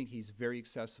every meeting. He's very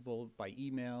accessible by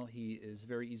email. He is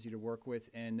very easy to work with.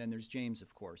 And then there's James,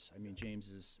 of course. I mean,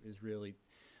 James is really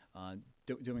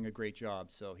doing a great job.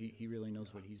 So he really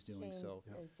knows what he's doing. James So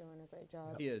is doing a great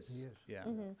job. he is. Yeah.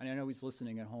 And I know he's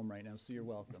listening at home right now. So you're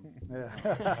welcome.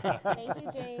 Yeah. Thank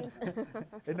you, James.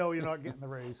 And no, you're not getting the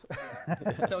raise.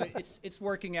 So it's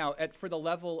working out for the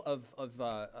level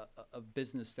of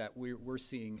business that we're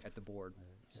seeing at the board.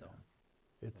 So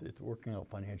It's working out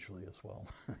financially as well.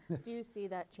 Do you see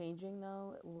that changing,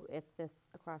 though, if this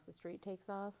across the street takes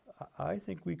off? I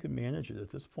think we could manage it at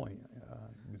this point.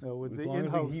 No, with As the long as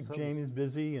in-house we keep service James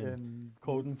busy and and-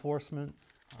 code enforcement,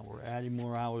 we're adding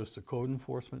more hours to code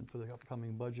enforcement for the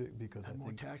upcoming budget because I And more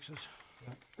think, taxes.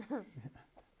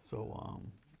 so,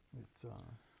 it's,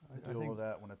 I Deal think with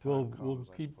that when the we'll- time we'll comes,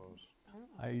 I keep- suppose.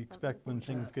 I expect when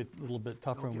things get a little bit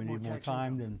tougher and we get more need more tax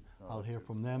time, income. then I'll hear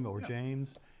from them or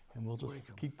James, and we'll just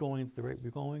income. keep going at the rate we're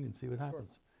going and see what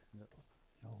happens.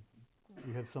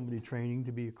 We have somebody training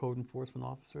to be a code enforcement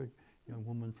officer, a young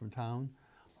woman from town,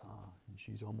 and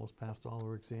she's almost passed all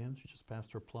her exams. She just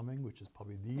passed her plumbing, which is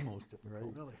probably the most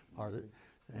difficult Really? part of it,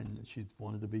 and she's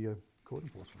wanted to be a code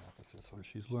enforcement officer. So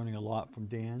she's learning a lot from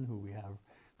Dan, who we have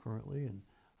currently, and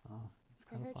it's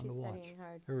I kind of heard fun she's to watch. studying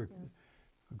hard. They're yeah.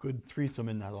 a good threesome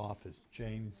in that office,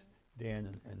 James, Dan,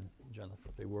 and Jennifer.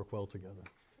 They work well together,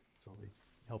 so they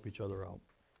help each other out.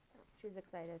 She's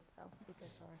excited, so be good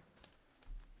for her.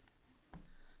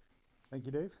 Thank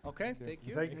you, Dave. Okay, thank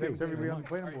you. Thanks everybody on the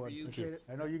planning Alright, board. you- Appreciate it.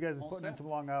 I know you guys are All putting in set? some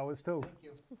long hours too. Thank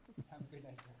you. Have a good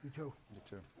night. You too. You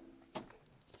too.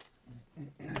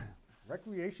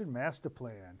 Recreation Master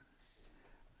Plan.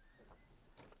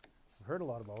 I've heard a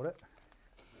lot about it.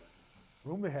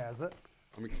 Rumor has it.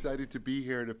 I'm excited to be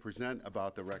here to present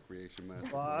about the recreation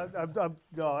master. Well,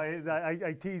 no,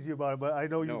 I tease you about it, but I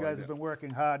know you No, I guys know. have been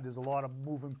working hard. There's a lot of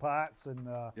moving parts and,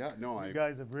 Yeah, no, you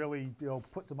guys have really,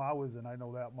 put some hours in, I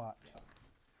know that much.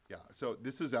 Yeah, so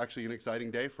this is actually an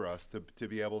exciting day for us to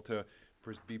be able to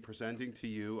be presenting to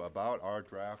you about our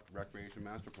draft recreation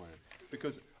master plan.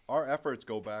 Because our efforts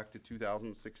go back to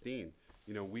 2016.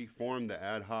 You know, we formed the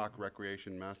ad hoc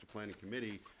recreation master planning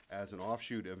committee as an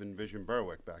offshoot of Envision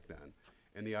Berwick back then.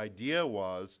 And the idea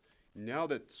was, now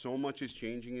that so much is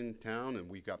changing in town and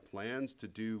we've got plans to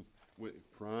do with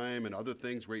crime and other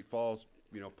things, Great Falls,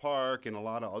 Park and a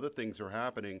lot of other things are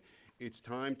happening, it's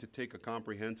time to take a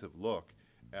comprehensive look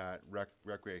at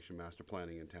recreation master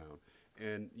planning in town.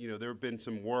 And, there have been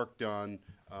some work done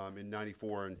in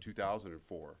 '94 and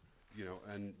 2004,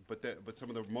 but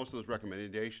most of those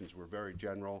recommendations were very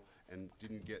general and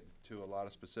didn't get to a lot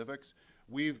of specifics.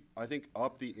 We've, I think,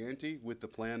 upped the ante with the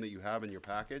plan that you have in your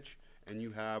package, and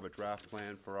you have a draft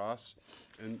plan for us.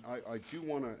 And I do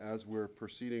want to, as we're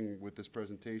proceeding with this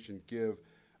presentation, give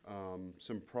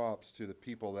some props to the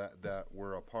people that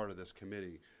were a part of this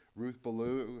committee. Ruth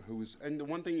Ballou, and the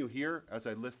one thing you hear as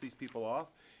I list these people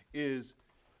off is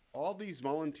all these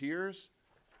volunteers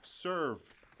serve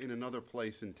in another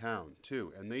place in town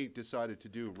too, and they decided to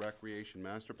do recreation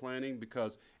master planning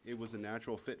because it was a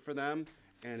natural fit for them,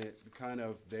 and it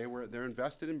they're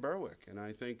invested in Berwick, and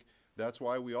I think that's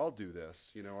why we all do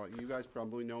this. You guys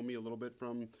probably know me a little bit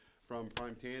from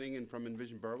Prime Tanning and from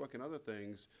Envision Berwick and other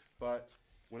things, but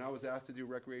when I was asked to do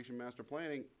recreation master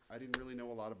planning, I didn't really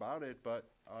know a lot about it, but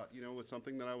it was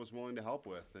something that I was willing to help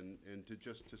with, and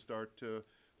to start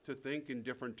to think in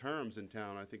different terms in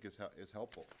town, I think is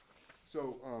helpful.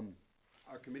 So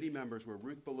our committee members were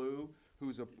Ruth Ballou,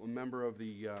 who's a member of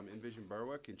the Envision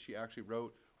Berwick, and she actually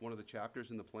wrote one of the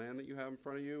chapters in the plan that you have in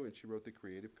front of you, and she wrote the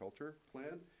creative culture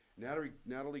plan.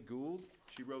 Natalie Gould,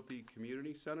 she wrote the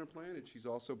community center plan, and she's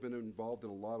also been involved in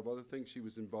a lot of other things. She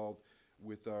was involved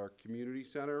with our community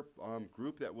center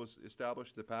group that was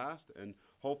established in the past, and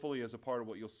hopefully as a part of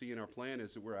what you'll see in our plan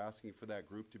is that we're asking for that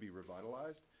group to be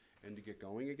revitalized and to get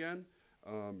going again.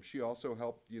 She also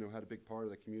helped, had a big part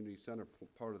of the community center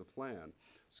part of the plan.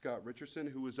 Scott Richardson,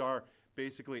 who was our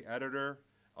basically editor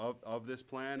of this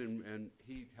plan, and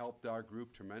he helped our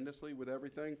group tremendously with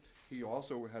everything. He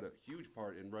also had a huge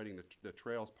part in writing the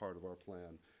trails part of our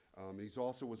plan. He's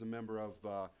also was a member of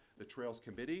the Trails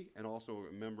Committee and also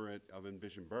a member of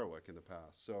Envision Berwick in the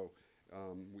past. So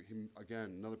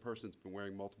again, another person that's been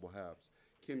wearing multiple hats.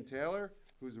 Kim Taylor,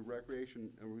 who's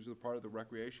a part of the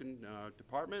recreation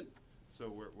department. So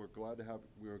we're glad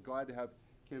to have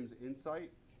Kim's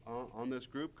insight on this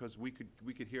group, because we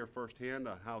could hear firsthand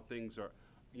on how things are,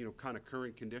 kind of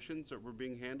current conditions that were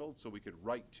being handled, so we could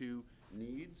write to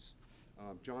needs.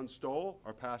 John Stoll,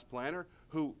 our past planner,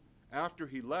 who after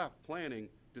he left planning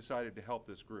decided to help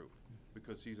this group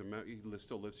because he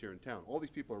still lives here in town. All these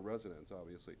people are residents,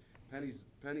 obviously.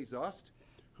 Penny Zust,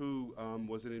 who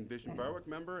was an Envision Berwick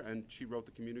member, and she wrote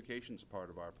the communications part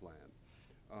of our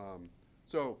plan.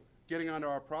 So getting onto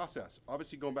our process,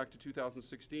 obviously going back to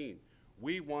 2016,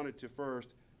 we wanted to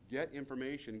first get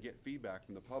information, get feedback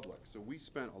from the public. So we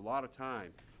spent a lot of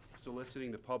time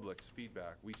soliciting the public's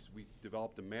feedback. We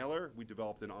developed a mailer, we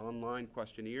developed an online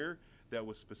questionnaire that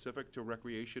was specific to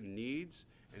recreation needs,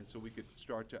 and so we could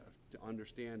start to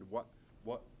understand what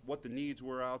the needs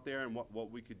were out there and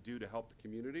what we could do to help the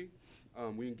community.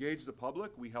 We engaged the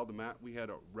public. We had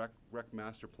a rec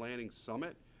master planning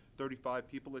summit. 35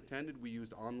 people attended. We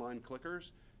used online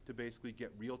clickers to basically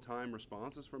get real-time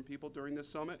responses from people during this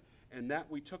summit, and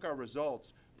we took our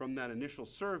results from that initial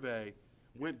survey,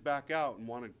 went back out and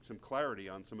wanted some clarity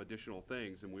on some additional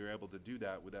things, and we were able to do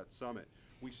that with that summit.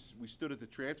 We stood at the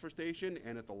transfer station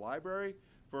and at the library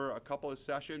for a couple of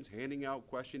sessions, handing out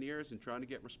questionnaires and trying to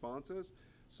get responses.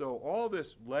 So all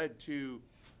this led to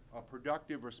a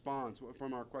productive response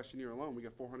from our questionnaire alone. We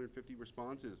got 450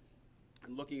 responses.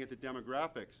 And looking at the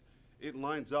demographics, it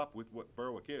lines up with what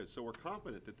Berwick is. So we're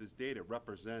confident that this data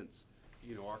represents,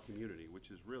 our community, which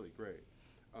is really great.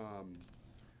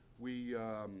 We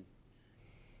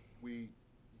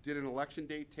did an election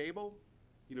day table,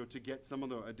 to get some of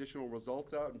the additional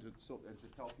results out and to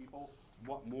tell people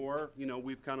what more,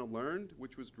 we've kind of learned,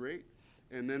 which was great.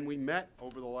 And then we met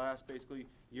over the last basically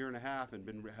year and a half and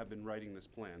have been writing this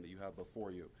plan that you have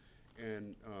before you.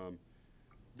 And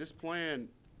this plan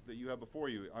that you have before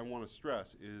you, I want to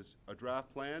stress, is a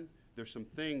draft plan. There's some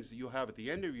things that you'll have at the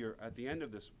end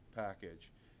of this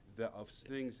package of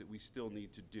things that we still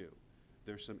need to do.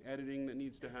 There's some editing that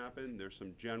needs to happen. There's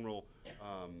some general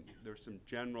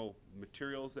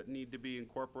materials that need to be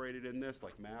incorporated in this,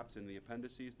 like maps and the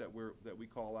appendices that we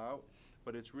call out.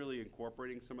 But it's really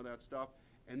incorporating some of that stuff.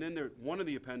 And then one of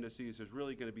the appendices is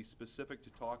really going to be specific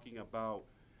to talking about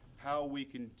how we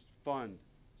can fund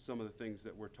some of the things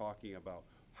that we're talking about.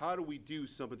 How do we do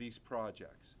some of these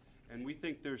projects? And we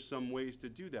think there's some ways to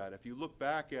do that. If you look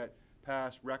back at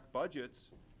past rec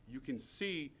budgets, you can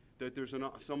see that there's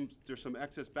some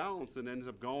excess balance that ends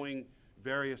up going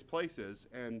various places.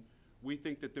 And we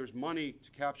think that there's money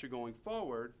to capture going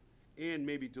forward and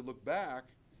maybe to look back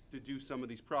to do some of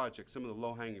these projects, some of the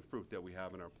low-hanging fruit that we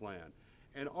have in our plan.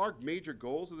 And our major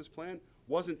goals of this plan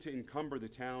wasn't to encumber the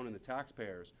town and the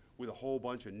taxpayers with a whole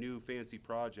bunch of new fancy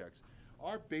projects.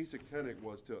 Our basic tenet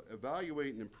was to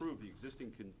evaluate and improve the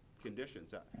existing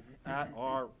conditions at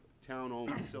our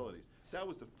town-owned facilities. That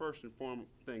was the first and foremost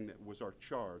thing that was our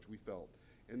charge, we felt.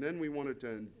 And then we wanted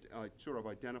to sort of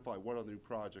identify what other new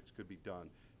projects could be done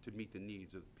to meet the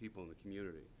needs of the people in the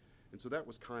community. And so that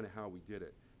was kind of how we did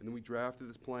it. And then we drafted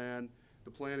this plan.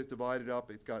 The plan is divided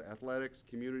up. It's got athletics,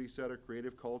 community center,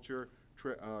 creative culture,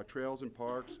 trails and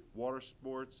parks, water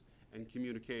sports, and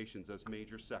communications as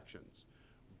major sections.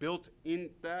 Built in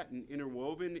that and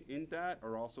interwoven in that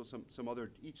are also some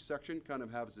other, each section kind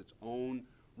of has its own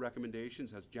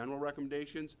recommendations, has general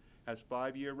recommendations, has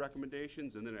 5-year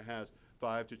recommendations, and then it has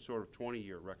 5 to sort of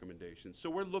 20-year recommendations. So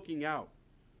we're looking out,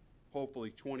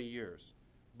 hopefully 20 years.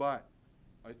 But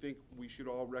I think we should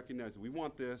all recognize that we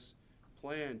want this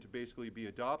plan to basically be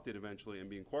adopted eventually and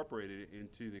be incorporated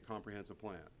into the comprehensive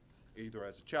plan, either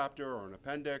as a chapter or an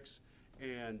appendix.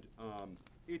 And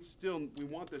we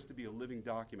want this to be a living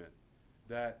document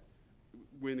that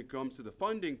when it comes to the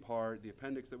funding part, the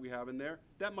appendix that we have in there,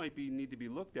 that might need to be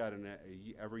looked at in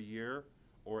every year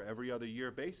or every other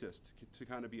year basis to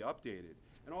kind of be updated.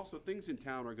 And also things in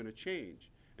town are going to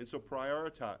change. And so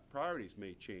priorities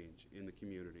may change in the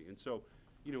community. And so,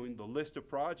 you know, in the list of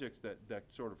projects that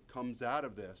sort of comes out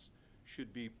of this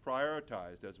should be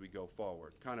prioritized as we go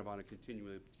forward, kind of on a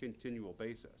continual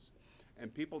basis.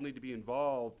 And people need to be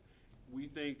involved. We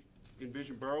think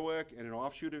Envision Berwick and an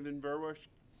offshoot of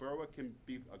Berwick can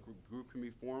be, a group can be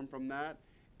formed from that,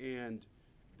 and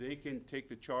they can take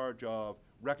the charge of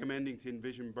recommending to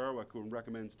Envision Berwick, who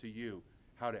recommends to you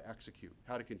how to execute,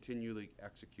 how to continually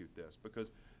execute this,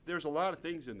 because there's a lot of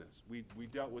things in this. We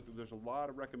dealt with, there's a lot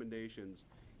of recommendations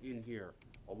in here,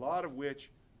 a lot of which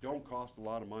don't cost a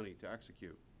lot of money to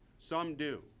execute. Some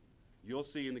do. You'll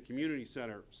see in the community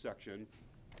center section,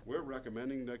 we're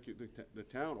recommending that the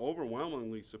town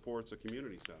overwhelmingly supports a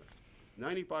community center.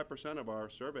 95% of our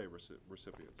survey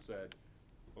recipients said,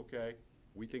 okay,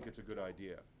 we think it's a good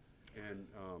idea. And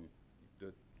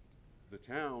the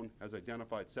town has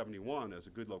identified 71 as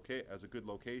a good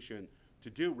location to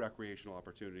do recreational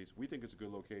opportunities. We think it's a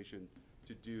good location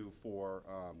to do for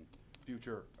a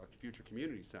future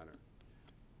community center.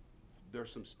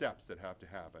 There's some steps that have to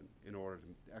happen in order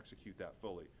to execute that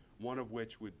fully. One of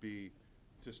which would be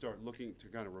to start looking to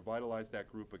kind of revitalize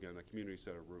that group again, the community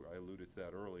center group. I alluded to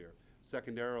that earlier.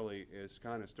 Secondarily is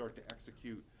kind of start to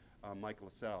execute Mike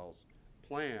LaSalle's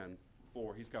plan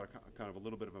for, he's got a kind of a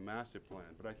little bit of a massive plan,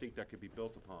 but I think that could be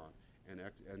built upon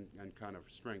and kind of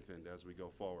strengthened as we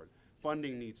go forward.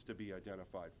 Funding needs to be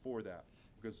identified for that,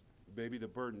 because maybe the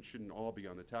burden shouldn't all be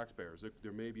on the taxpayers.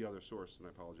 There may be other sources, and I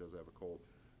apologize, I have a cold.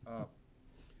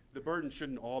 The burden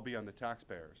shouldn't all be on the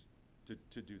taxpayers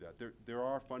to do that. There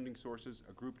are funding sources.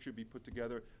 A group should be put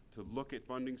together to look at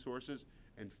funding sources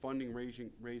and funding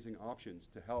raising options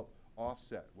to help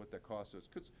offset what that cost is.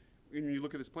 Because when you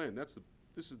look at this plan, that's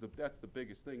the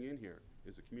biggest thing in here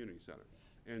is a community center.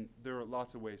 And there are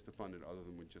lots of ways to fund it other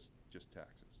than with just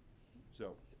taxes.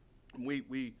 So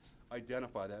we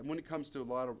identify that. And when it comes to a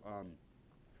lot of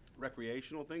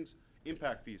recreational things,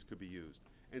 impact fees could be used.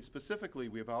 And specifically,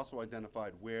 we have also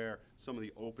identified where some of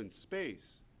the open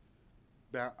space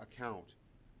account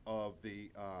of the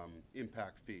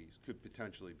impact fees could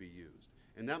potentially be used.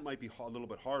 And that might be a little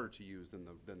bit harder to use than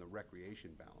the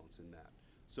recreation balance in that.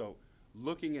 So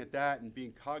looking at that and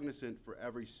being cognizant for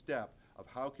every step of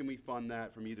how can we fund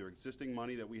that from either existing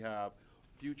money that we have,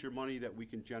 future money that we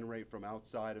can generate from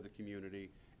outside of the community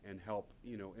and help,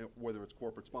 you know, whether it's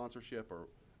corporate sponsorship or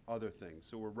other things.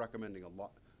 So we're recommending a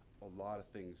lot of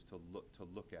things to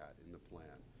look at in the plan.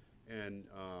 And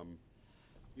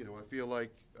you know, I feel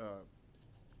like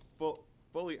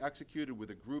fully executed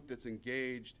with a group that's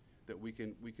engaged, that we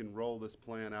can roll this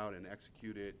plan out and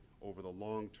execute it over the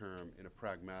long term in a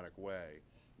pragmatic way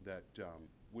that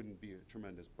wouldn't be a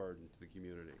tremendous burden to the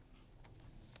community.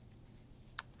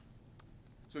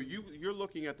 So you're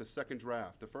looking at the second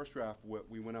draft. The first draft,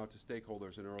 we went out to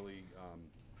stakeholders in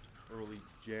early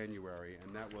January,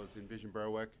 and that was Envision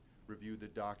Berwick reviewed the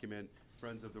document,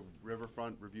 Friends of the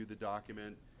Riverfront reviewed the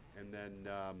document, and then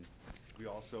we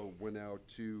also went out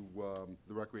to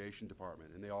the Recreation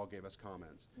Department, and they all gave us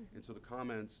comments. And so the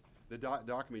comments, the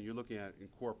document you're looking at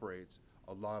incorporates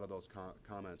a lot of those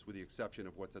comments, with the exception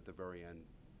of what's at the very end,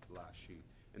 last sheet.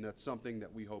 And that's something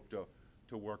that we hope to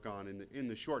work on in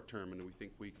the short term, and we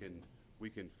think we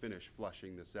can finish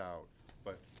fleshing this out.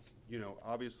 But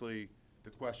obviously,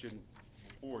 the question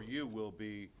for you will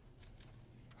be,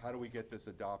 how do we get this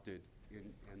adopted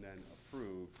and then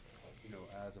approved,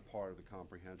 as a part of the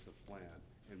comprehensive plan,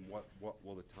 and what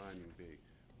will the timing be?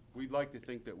 We'd like to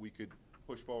think that we could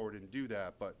push forward and do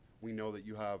that, but we know that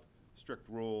you have strict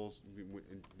rules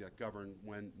that govern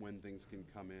when things can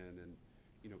come in, and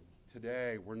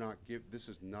today this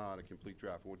is not a complete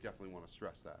draft, and we definitely want to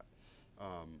stress that.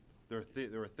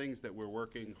 There are things that we're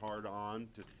working hard on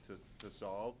to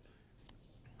solve,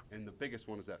 and the biggest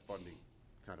one is that funding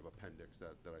kind of appendix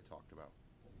that I talked about.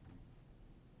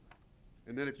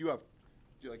 And then if you have,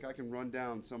 like, I can run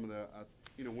down some of the,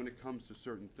 when it comes to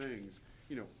certain things,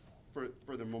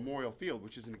 for the Memorial Field,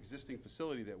 which is an existing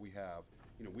facility that we have,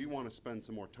 we want to spend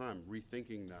some more time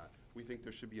rethinking that. We think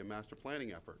there should be a master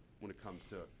planning effort when it comes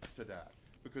to that,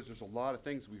 because there's a lot of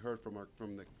things we heard from our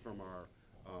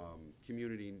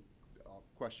community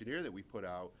questionnaire that we put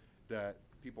out that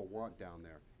people want down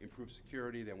there. Improved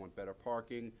security, they want better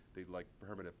parking, they'd like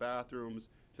permanent bathrooms,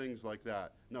 things like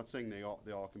that. Not saying they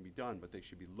all can be done, but they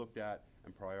should be looked at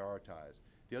and prioritized.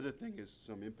 The other thing is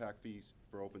some impact fees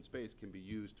for open space can be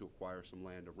used to acquire some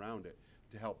land around it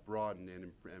to help broaden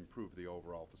and improve the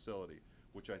overall facility,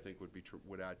 which I think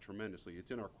would add tremendously.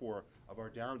 It's in our core of our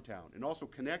downtown, and also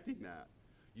connecting that,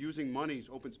 using monies,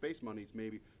 open space monies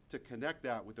maybe, to connect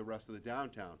that with the rest of the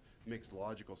downtown makes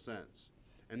logical sense.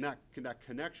 And that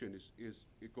connection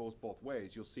it goes both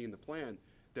ways. You'll see in the plan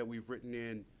that we've written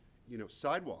in,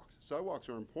 sidewalks. Sidewalks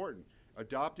are important.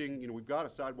 Adopting, we've got a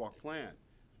sidewalk plan.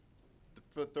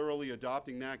 For thoroughly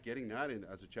adopting that, getting that in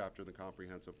as a chapter of the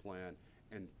comprehensive plan,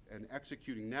 and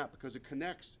executing that, because it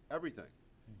connects everything,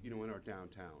 in our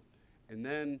downtown. And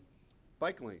then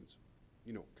bike lanes,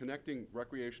 connecting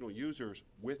recreational users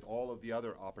with all of the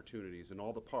other opportunities and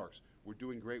all the parks. We're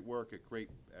doing great work at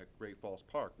Great Falls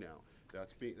Park now.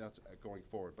 That's going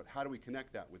forward. But how do we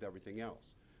connect that with everything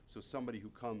else? So somebody who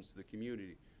comes to the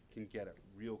community can get a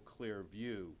real clear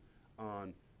view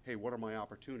on, hey, what are my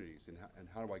opportunities, and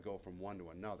how do I go from one to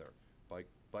another?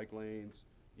 Bike lanes,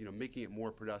 making it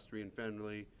more pedestrian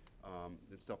friendly,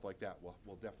 and stuff like that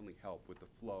will definitely help with the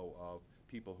flow of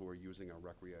people who are using our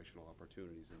recreational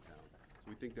opportunities in town. So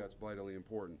we think that's vitally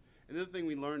important. Another thing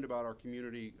we learned about our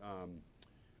community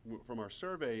from our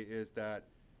survey is that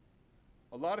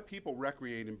a lot of people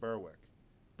recreate in Berwick,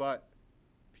 but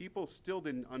people still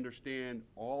didn't understand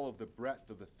all of the breadth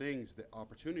of the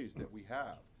opportunities that we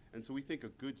have. And so we think a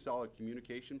good, solid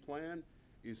communication plan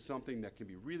is something that can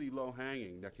be really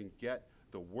low-hanging, that can get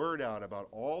the word out about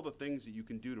all the things that you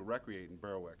can do to recreate in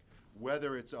Berwick,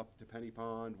 whether it's up to Penny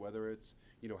Pond, whether it's,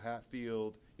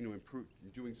 Hatfield,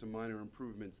 doing some minor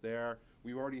improvements there.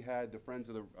 We've already had the Friends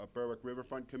of the Berwick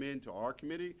Riverfront come in to our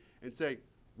committee and say,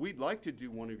 we'd like to do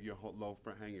one of your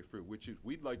low-hanging fruit, which is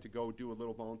we'd like to go do a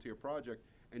little volunteer project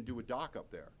and do a dock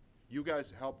up there. You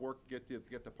guys help get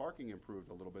the parking improved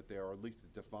a little bit there, or at least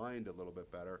defined a little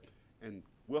bit better, and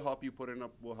we'll help you put in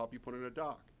a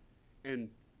dock. And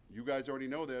you guys already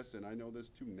know this, and I know this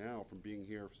too now from being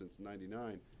here since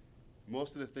 '99.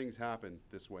 Most of the things happen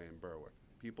this way in Berwick.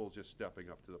 People just stepping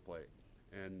up to the plate,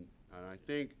 and I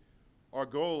think our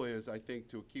goal is,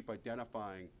 to keep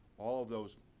identifying all of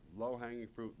those low-hanging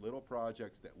fruit little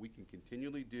projects that we can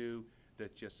continually do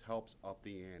that just helps up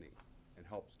the ante and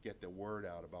helps get the word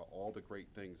out about all the great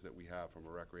things that we have from a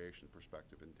recreation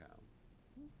perspective in town.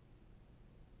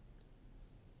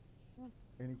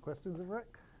 Any questions of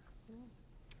Rick?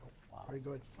 Very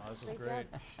good. Oh, this is Great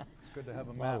great. job. It's good to have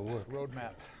a Lot map, of work. road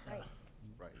map. Right,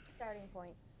 Right. starting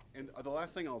point. And the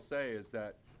last thing I'll say is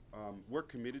that we're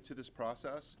committed to this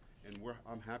process, and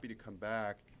I'm happy to come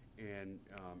back and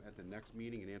at the next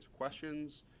meeting and answer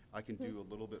questions. I can do a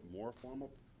little bit more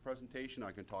formal presentation.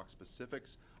 I can talk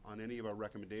specifics on any of our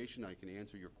recommendation. I can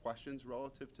answer your questions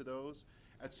relative to those.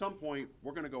 At some point,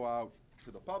 we're going to go out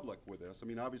to the public with this. I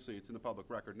mean, obviously, it's in the public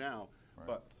record now, Right.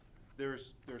 but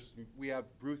we have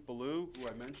Ruth Ballou, who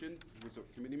I mentioned, who was a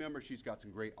committee member. She's got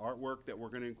some great artwork that we're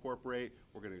gonna incorporate.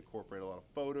 We're gonna incorporate a lot of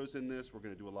photos in this. We're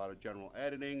gonna do a lot of general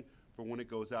editing for when it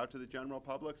goes out to the general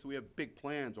public. So we have big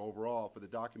plans overall for the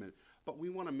document, but we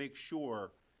wanna make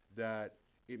sure that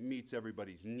it meets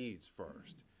everybody's needs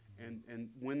first. And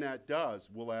when that does,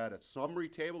 we'll add a summary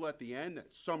table at the end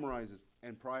that summarizes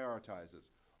and prioritizes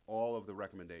all of the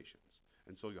recommendations.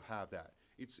 And so you'll have that.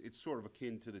 It's sort of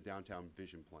akin to the downtown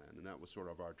vision plan, and that was sort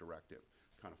of our directive,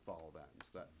 kind of follow that. And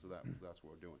that's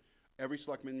what we're doing. Every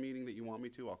selectman meeting that you want me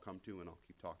to, I'll come to, and I'll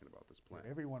keep talking about this plan.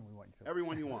 Everyone we want you to.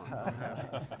 Everyone you want. I'm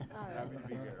happy to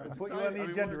be here. It's Put you on exciting. the I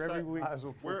mean, agenda we're every excited. week. Might as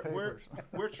well pull papers.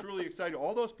 We're truly excited.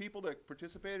 All those people that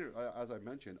participated, as I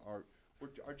mentioned, are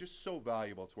just so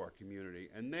valuable to our community,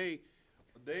 and they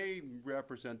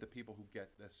represent the people who get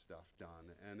this stuff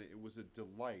done. And it was a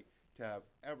delight to have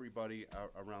everybody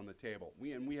around the table.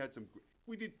 We had some.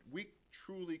 We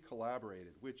truly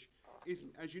collaborated, which is,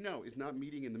 as you know, is not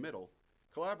meeting in the middle.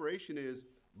 Collaboration is,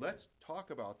 let's talk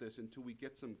about this until we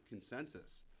get some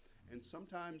consensus. And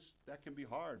sometimes that can be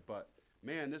hard, but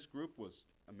man, this group was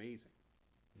amazing.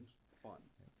 It was fun.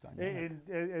 And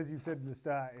as you said in the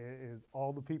start, is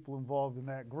all the people involved in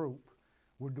that group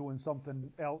were doing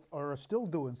something else, or are still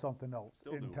doing something else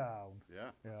Still in doing it. town.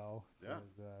 Yeah. You know, Yeah.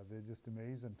 they're just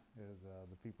amazing,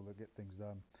 the people that get things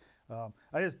done.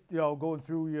 I just, going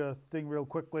through your thing real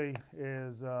quickly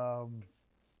is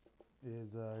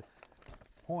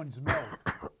Horns Mill.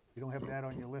 You don't have that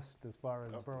on your list as far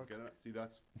as Oh, Berwick. okay, see,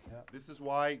 Yeah. this is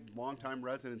why longtime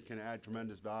residents can add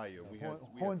tremendous value. We had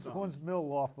Horns, some. Horns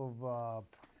Mill off of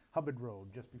Hubbard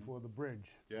Road, just before the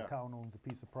bridge. Yeah. The town owns a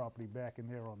piece of property back in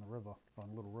there on the river,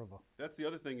 on Little River. That's the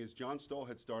other thing is John Stoll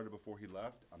had started before he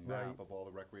left a map Right. of all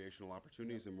the recreational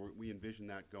opportunities, and we envision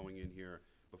that going in here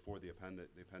before the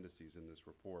appendices in this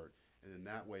report. And in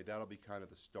that way, that'll be kind of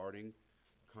the starting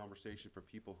conversation for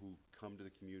people who come to the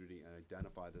community and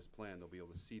identify this plan. They'll be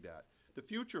able to see that. The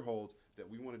future holds that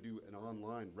we want to do an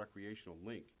online recreational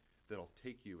link that'll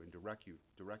take you and direct you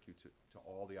to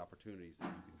all the opportunities that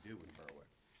you can do in Berwick.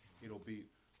 It'll be,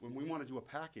 when we want to do a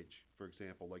package, for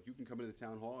example, like you can come into the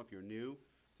town hall if you're new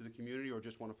to the community or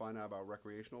just want to find out about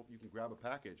recreational, you can grab a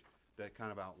package that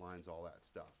kind of outlines all that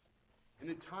stuff. And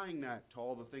then tying that to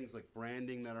all the things like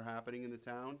branding that are happening in the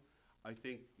town, I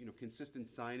think, consistent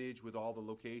signage with all the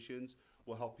locations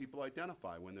will help people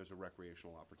identify when there's a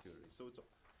recreational opportunity. So it's,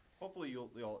 hopefully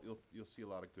you'll see a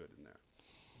lot of good in there.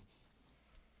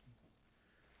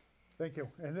 Thank you,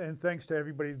 and thanks to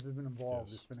everybody that's been involved.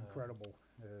 Yes. It's been incredible.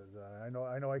 I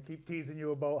know I keep teasing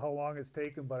you about how long it's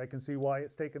taken, but I can see why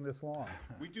it's taken this long.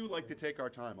 We do like to take our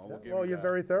time. I will give you Well, you're that.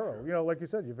 very thorough. Like you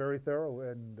said, you're very thorough,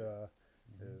 and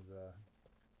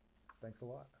thanks a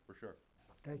lot. For sure.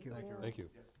 Thank you. Thank you.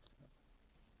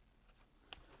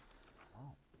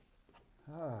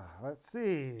 Let's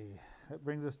see. That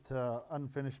brings us to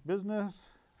unfinished business.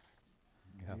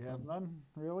 We have none,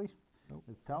 really? Nope.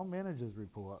 The town manager's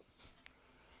report.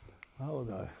 Well,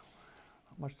 not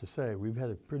much to say. We've had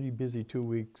a pretty busy 2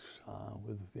 weeks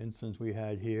with the incidents we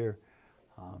had here.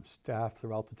 Staff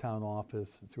throughout the town office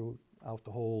and throughout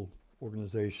the whole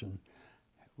organization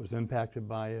was impacted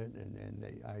by it, and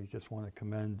I just want to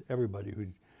commend everybody who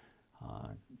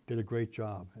did a great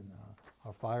job. And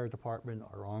our fire department,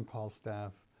 our on-call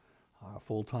staff, our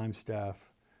full-time staff,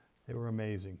 they were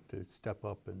amazing to step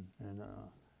up and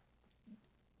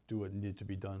do what needed to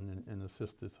be done and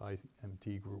assist this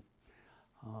IMT group.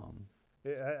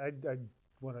 I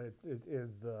want to,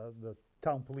 is the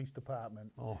town police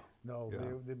department. Oh, No, yeah.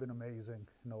 they've been amazing,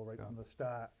 right Yeah. from the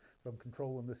start, from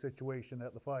controlling the situation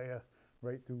at the fire,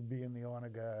 right through being the honor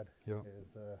guard. Yeah.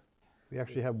 Is, We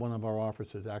actually had one of our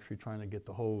officers actually trying to get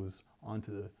the hose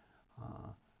onto the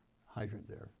hydrant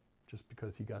there, just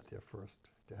because he got there first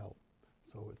to help.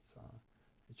 So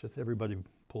it's just everybody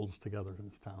pulls together in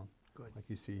this town, Good. like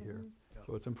you see here.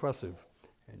 So it's impressive,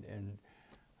 and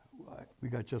we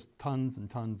got just tons and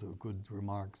tons of good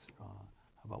remarks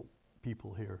about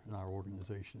people here in our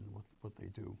organization, what they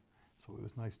do. So it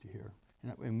was nice to hear,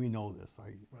 and we know this.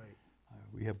 Right.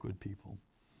 We have good people.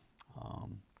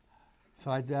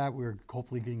 Besides that, we're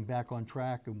hopefully getting back on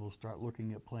track, and we'll start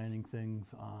looking at planning things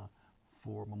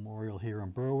for Memorial here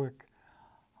in Berwick.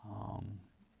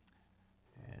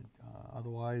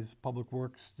 Otherwise, Public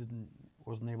Works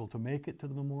wasn't able to make it to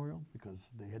the memorial because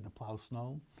they had to plow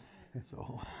snow.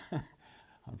 So,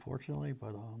 unfortunately,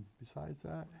 but besides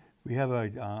that, we have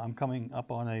I'm coming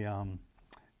up on a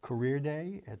career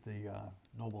day at the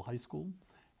Noble High School,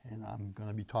 and I'm going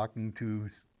to be talking to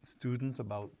students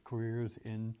about careers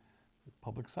in the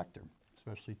public sector,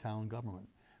 especially town government.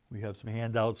 We have some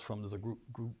handouts from, there's a group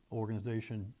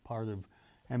organization, part of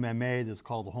MMA, that's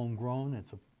called the Homegrown.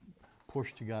 It's a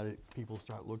push to get people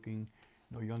start looking,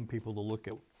 young people to look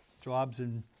at jobs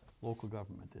in local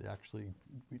government that actually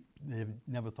they've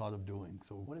never thought of doing.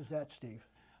 So What is that, Steve?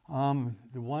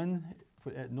 the one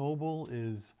at Noble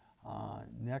is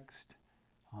next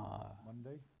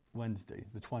Monday? Wednesday,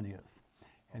 the 20th.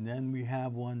 And then we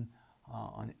have one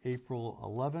on April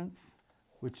 11th,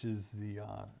 which is the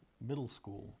middle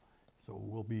school. So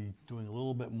we'll be doing a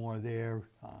little bit more there.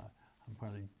 I'm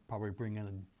going to probably bring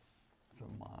in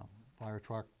some fire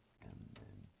truck and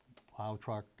plow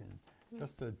truck, and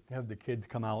just to have the kids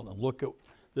come out and look at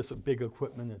this big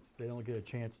equipment. They don't get a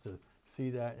chance to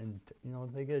see that, and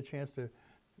they get a chance to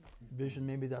vision.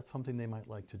 Maybe that's something they might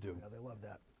like to do. Yeah, they love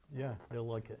that. Yeah, they'll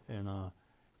like it. And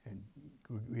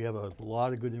we have a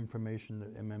lot of good information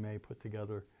that MMA put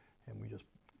together, and we just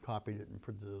copied it and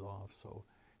printed it off. So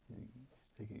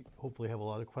they can hopefully have a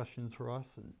lot of questions for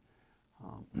us. And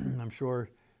I'm sure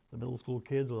the middle school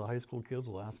kids or the high school kids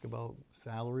will ask about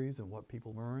salaries and what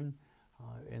people earn.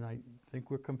 And I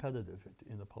think we're competitive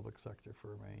in the public sector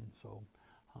for Maine. So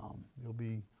it'll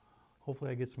be, hopefully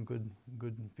I get some good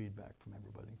feedback from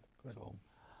everybody. Good. So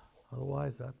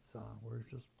otherwise, we're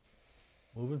just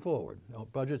moving forward. Now,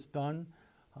 budget's done,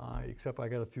 except I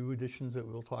got a few additions that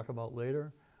we'll talk about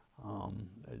later.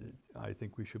 I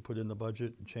think we should put in the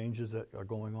budget changes that are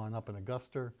going on up in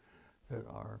Augusta that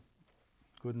are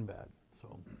good and bad.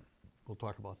 So we'll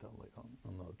talk about that later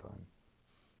another time.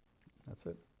 That's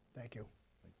it. Thank you.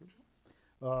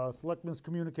 Selectmen's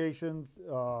communications,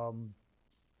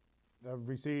 I've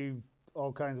received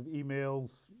all kinds of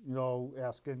emails,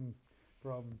 asking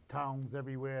from towns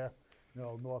everywhere,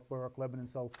 North Berwick, Lebanon,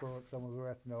 South Berwick, some of the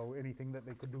rest, anything that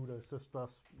they could do to assist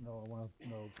us. I want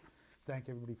to, thank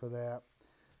everybody for that.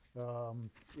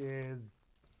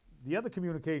 The other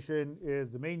communication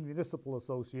is the Maine Municipal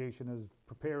Association is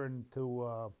preparing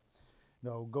to,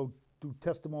 go do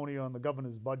testimony on the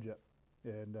governor's budget,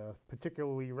 and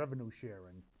particularly revenue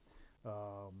sharing.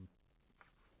 For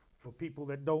people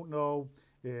that don't know,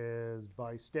 is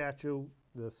by statute,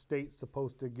 the state's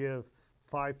supposed to give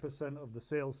 5% of the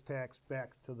sales tax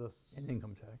back to the And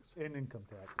income tax. and income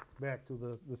tax back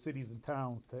to the cities and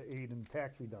towns to aid in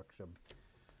tax reduction.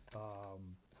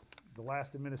 The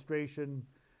last administration,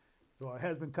 so it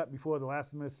has been cut before, the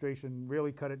last administration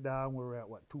really cut it down. We're at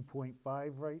what,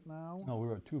 2.5 right now? No,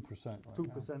 we're at 2% right now.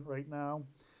 2% right now.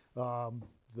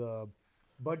 The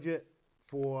budget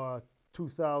for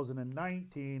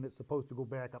 2019, it's supposed to go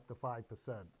back up to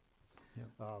 5%. Yep.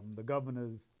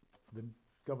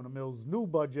 Governor Mills' new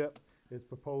budget is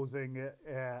proposing it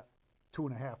at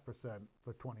 2.5%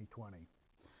 for 2020.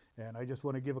 And I just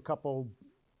want to give a couple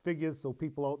figures so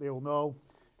people out there will know.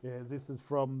 This is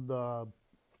from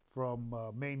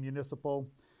Maine Municipal.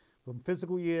 From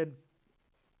fiscal year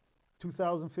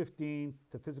 2015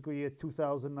 to fiscal year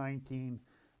 2019,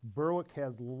 Berwick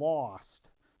has lost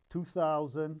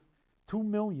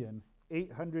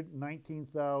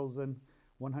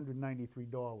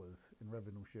 $2,819,193 in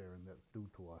revenue sharing that's due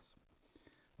to us.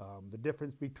 The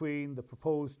difference between the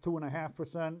proposed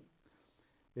 2.5%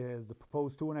 is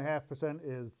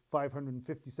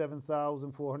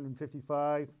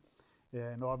 $557,455,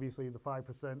 and obviously the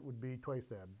 5% would be twice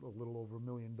that, a little over $1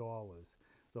 million.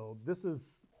 So this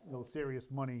is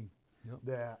serious money. Yep.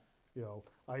 That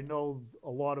I know a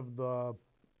lot of the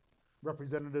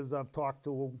representatives I've talked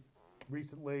to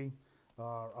recently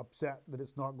are upset that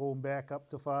it's not going back up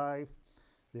to 5.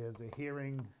 There's a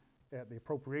hearing at the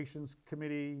Appropriations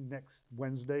Committee next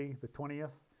Wednesday, the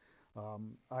 20th.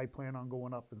 I plan on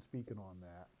going up and speaking on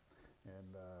that.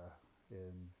 And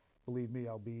believe me,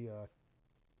 I'll be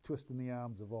twisting the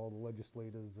arms of all the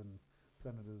legislators and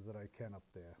senators that I can up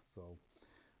there. So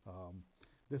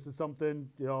this is something,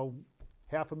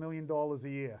 $500,000 a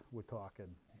year we're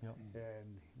talking. Yep.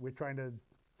 And we're trying to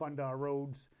fund our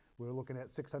roads. We're looking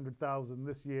at $600,000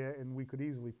 this year, and we could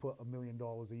easily put $1 million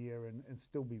a year and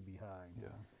still be behind.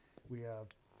 Yeah. We have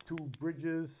 2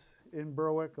 bridges in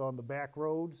Berwick on the back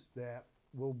roads that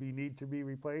need to be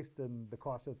replaced, and the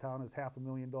cost of the town is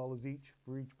 $500,000 each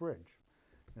for each bridge.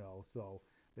 So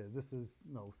this is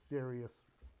serious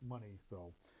money.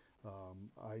 So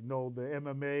I know the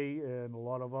MMA and a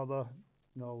lot of other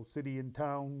city and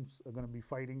towns are going to be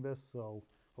fighting this. So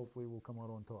hopefully we'll come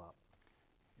out on top.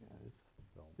 Yeah,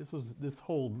 this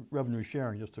whole revenue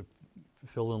sharing, just to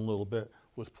fill in a little bit,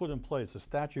 was put in place. The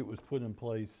statute was put in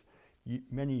place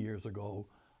many years ago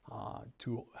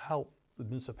to help the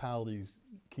municipalities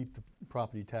keep the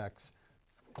property tax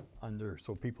under,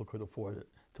 so people could afford it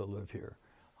to live here.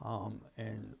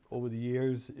 And over the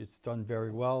years, it's done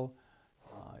very well.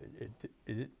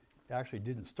 It actually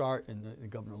didn't start in the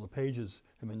Governor LePage's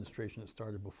administration. It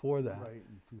started before that. Right,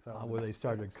 in 2006. Where they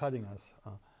started cutting us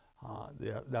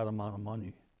that amount of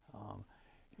money.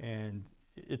 And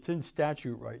it's in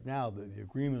statute right now. The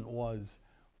agreement was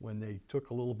when they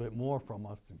took a little bit more from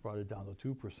us and brought it down to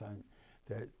 2%,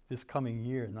 that this coming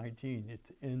year, 19,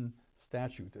 it's in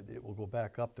statute that it will go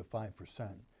back up to 5%.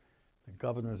 The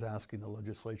governor's asking the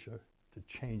legislature to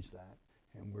change that,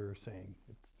 and we're saying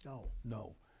it's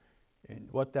no. And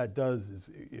what that does is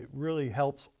it really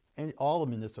helps all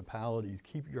the municipalities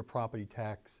keep your property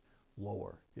tax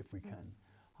lower if we can.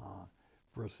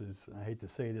 Versus, and I hate to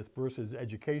say this, versus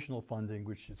educational funding,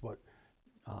 which is what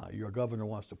your governor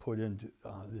wants to put into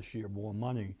this year, more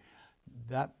money.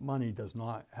 That money does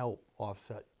not help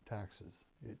offset taxes.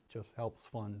 It just helps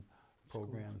fund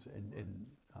programs and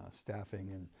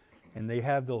staffing, and they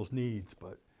have those needs,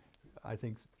 but I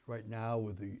think right now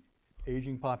with the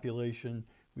aging population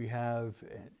we have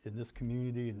in this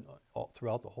community and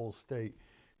throughout the whole state,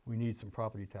 we need some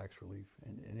property tax relief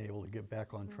and able to get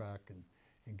back on track and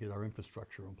get our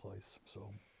infrastructure in place. So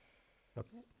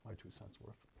that's my 2 cents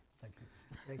worth. Thank you.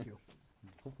 Thank you.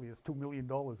 Hopefully it's $2 million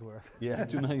worth. Yeah,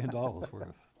 $2 million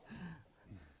worth.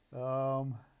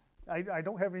 I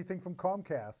don't have anything from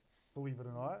Comcast, believe it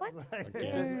or not. What? I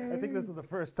think this is the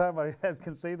first time I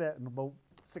can say that in about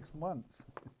 6 months.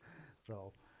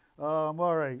 So,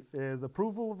 all right, is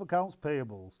approval of accounts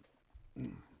payables.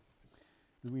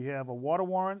 We have a water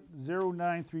warrant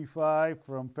 0935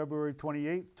 from February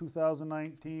 28th,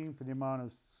 2019 for the amount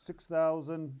of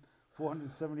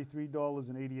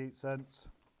 $6,473.88.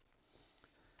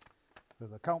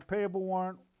 There's account payable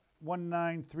warrant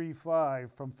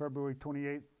 1935 from February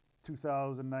 28th,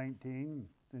 2019,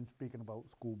 and speaking about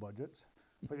school budgets,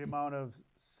 for the amount of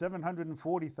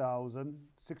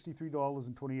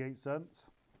 $740,063.28.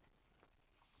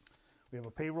 We have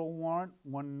a payroll warrant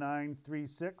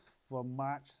 1936 from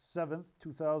March 7th,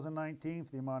 2019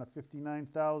 for the amount of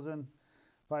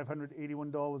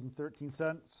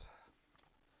 $59,581.13.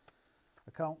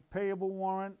 Account payable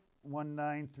warrant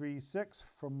 1936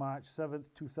 from March 7th,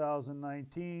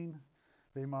 2019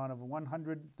 for the amount of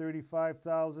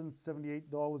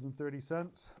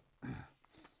 $135,078.30.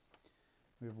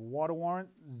 We have a water warrant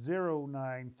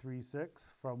 0936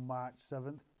 from March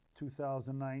 7th,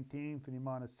 2019 for the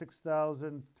amount of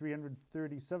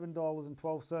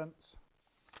 $6,337.12.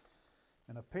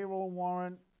 And a payroll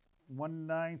warrant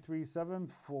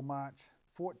 1937 for March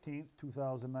 14th,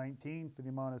 2019 for the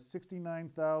amount of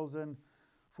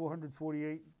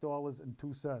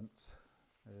 $69,448.02.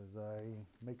 As I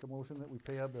make a motion that we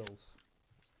pay our bills.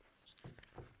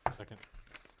 Second.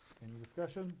 Any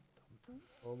discussion?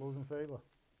 All those in favor?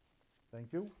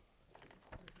 Thank you.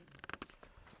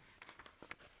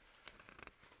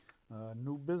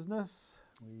 New business,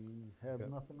 we have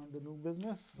nothing under new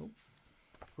business.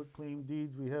 Quick claim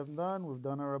deeds, we have none. We've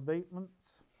done our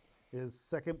abatements. Is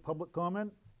second public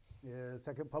comment.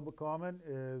 Second public comment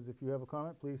is if you have a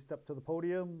comment, please step to the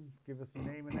podium, give us your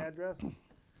name and address.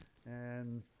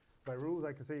 And by rules,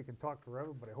 I can say you can talk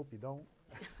forever, but I hope you don't.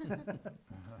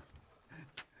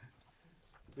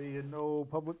 Seeing no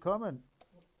public comment.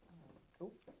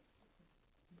 The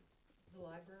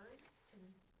library?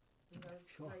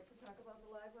 Sure. Right to talk about the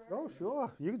library? Oh,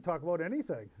 sure. You can talk about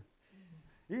anything.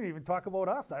 You can even talk about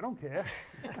us. I don't care.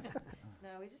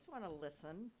 No, we just want to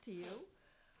listen to you.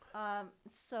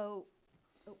 So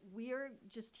we're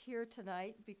just here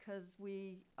tonight because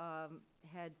we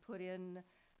had put in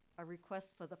a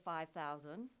request for the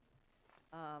 $5,000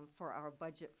 for our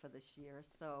budget for this year.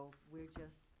 So we're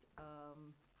just,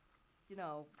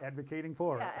 Advocating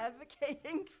for it.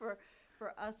 advocating for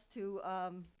us to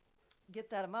get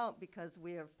that amount because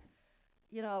we have,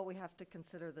 we have to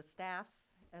consider the staff,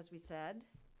 as we said,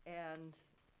 and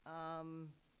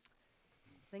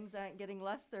things aren't getting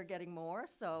less, they're getting more,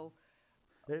 so.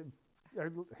 I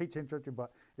hate to interrupt you,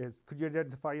 but could you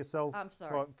identify yourself I'm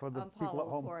sorry. for the I'm people Paula at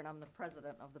home? O'Corn. I'm the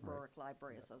president of the Berwick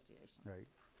Library Association. Right.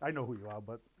 I know who you are,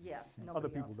 but Yes, other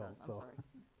nobody people else don't, does,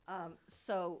 I'm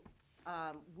so.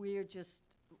 sorry. We're just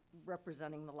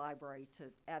representing the library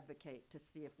to advocate to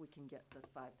see if we can get the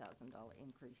 $5,000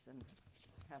 increase and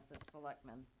have the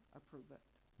selectmen approve it.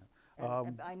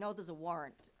 And I know there's a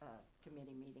warrant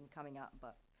committee meeting coming up,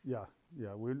 but Yeah,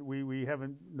 we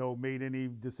haven't, made any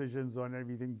decisions on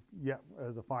everything yet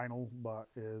as a final, but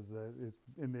is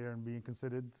in there and being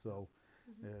considered, so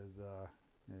is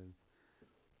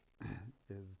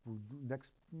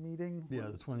next meeting? Yeah,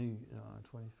 the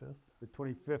 25th. The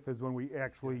 25th is when we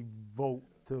actually vote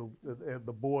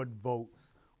the board votes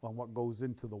on what goes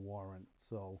into the warrant,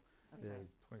 so. Okay.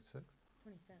 is- 26?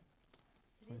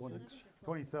 25th.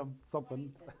 20-some,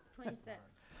 something. 26.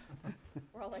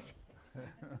 We're all like,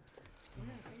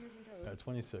 fingers and toes.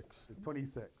 26.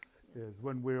 26 is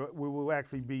when we will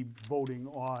actually be voting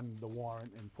on the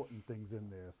warrant and putting things in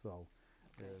there, so.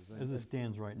 As it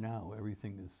stands right now,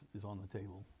 everything is on the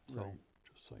table, so, Right.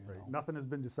 just so you Right, know. nothing has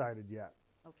been decided yet,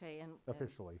 Okay, and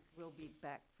officially. we'll be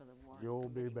back for the warrant. You'll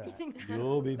be committee back. meeting.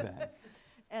 You'll be back.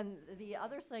 And the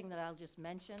other thing that I'll just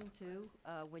mention too,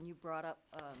 when you brought up,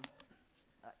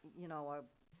 you know, a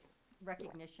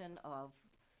recognition of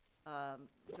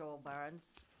Joel Barnes,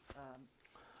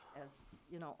 as,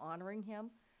 you know, honoring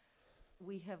him,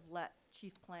 we have let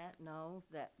Chief Plant know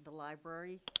that the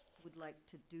library would like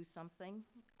to do something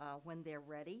when they're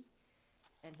ready.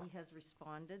 And he has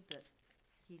responded that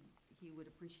he would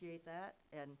appreciate that,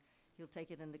 and he'll take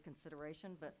it into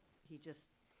consideration, but he just,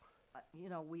 you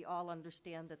know, we all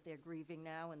understand that they're grieving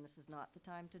now, and this is not the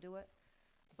time to do it,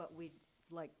 but we'd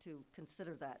like to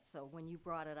consider that. So when you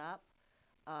brought it up,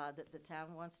 that the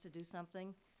town wants to do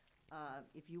something,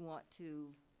 if you want to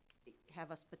have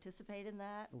us participate in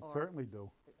that, We'll or... certainly do,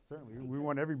 certainly. We Because-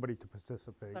 want everybody to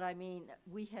participate. But I mean,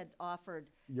 we had offered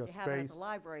Your to have it at the space.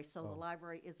 library, so the Oh.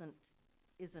 library isn't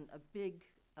a big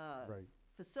Right.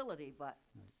 facility, but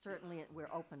certainly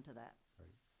we're open to that.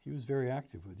 He was very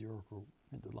active with your group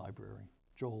at the library.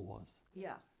 Joel was,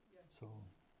 Yeah, so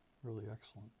really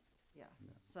excellent. yeah.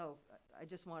 So I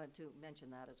just wanted to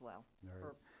mention that as well. All right.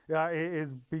 for- Yeah,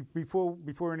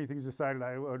 before anything's decided,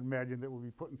 I would imagine that we'll be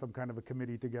putting some kind of a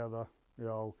committee together, you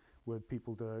know, with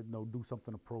people to, you know, do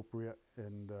something appropriate,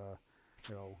 and,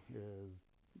 you know,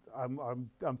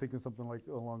 I'm thinking something like,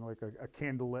 along like a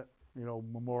candlelit, you know,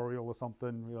 memorial or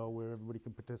something, you know, where everybody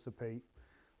can participate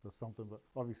or something, but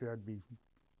obviously that'd be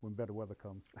when better weather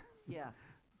comes. Yeah,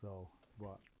 So,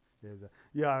 but,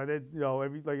 yeah, you know,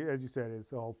 like, as you said,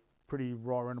 it's all pretty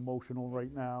raw and emotional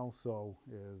right now, so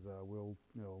we'll,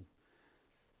 you know,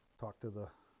 talk to the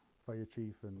fire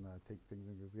chief and take things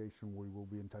into consideration. We will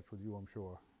be in touch with you, I'm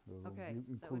sure. We'll okay,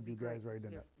 that include would be you great. guys right in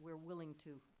 'cause it, We're willing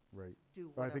to right. do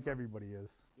I whatever. think everybody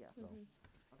is. Yeah. So,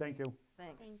 thank you.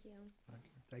 Thanks. Thank you.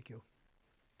 Thank you.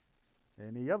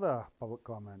 Any other public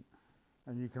comment?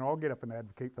 And you can all get up and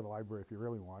advocate for the library if you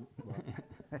really want. but-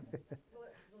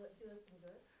 Will it do us some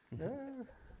good? Yeah.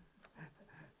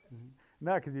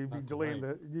 No, because you'd be Not delaying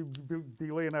tonight. you'd be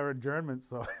delaying our adjournment,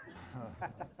 so.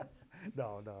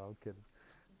 No, I'm kidding.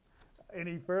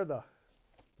 Any further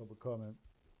public comment?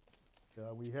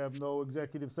 We have no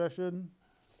executive session.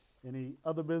 Any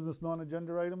other business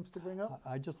non-agenda items to bring up?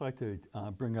 I'd just like to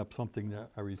bring up something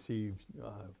that I received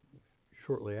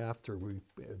shortly after we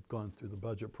had gone through the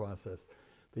budget process.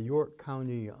 The York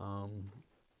County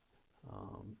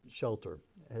Shelter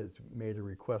has made a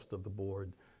request of the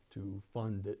board to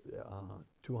fund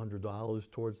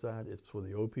 $200 towards that. It's for the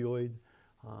opioid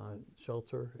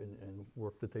shelter and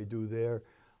work that they do there.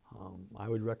 I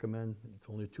would recommend, it's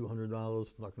only $200,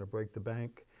 not going to break the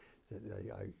bank.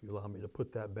 You allow me to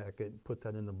put that back in, put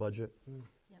that in the budget.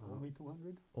 Only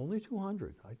 200? Only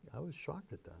 200. I was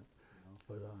shocked at that.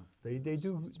 But they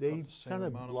do, It's they about the same sent a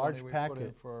amount of large money we put in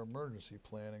packet. for emergency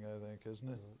planning, I think, isn't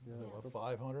it? Yeah. About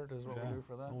 500 is what we Yeah, do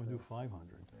for that? Only do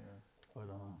 500. Yeah. But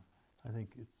I think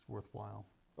it's worthwhile.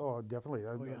 Oh, definitely.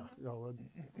 yeah. You know,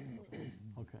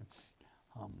 Okay.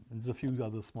 And there's a few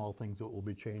other small things that will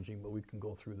be changing, but we can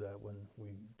go through that when we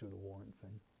do the warrant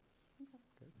thing.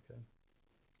 Okay.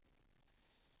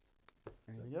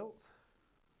 anything else?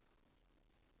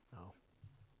 No.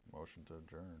 Motion to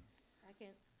adjourn.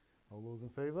 Second. All those in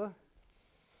favor?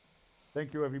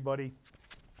 Thank you, everybody.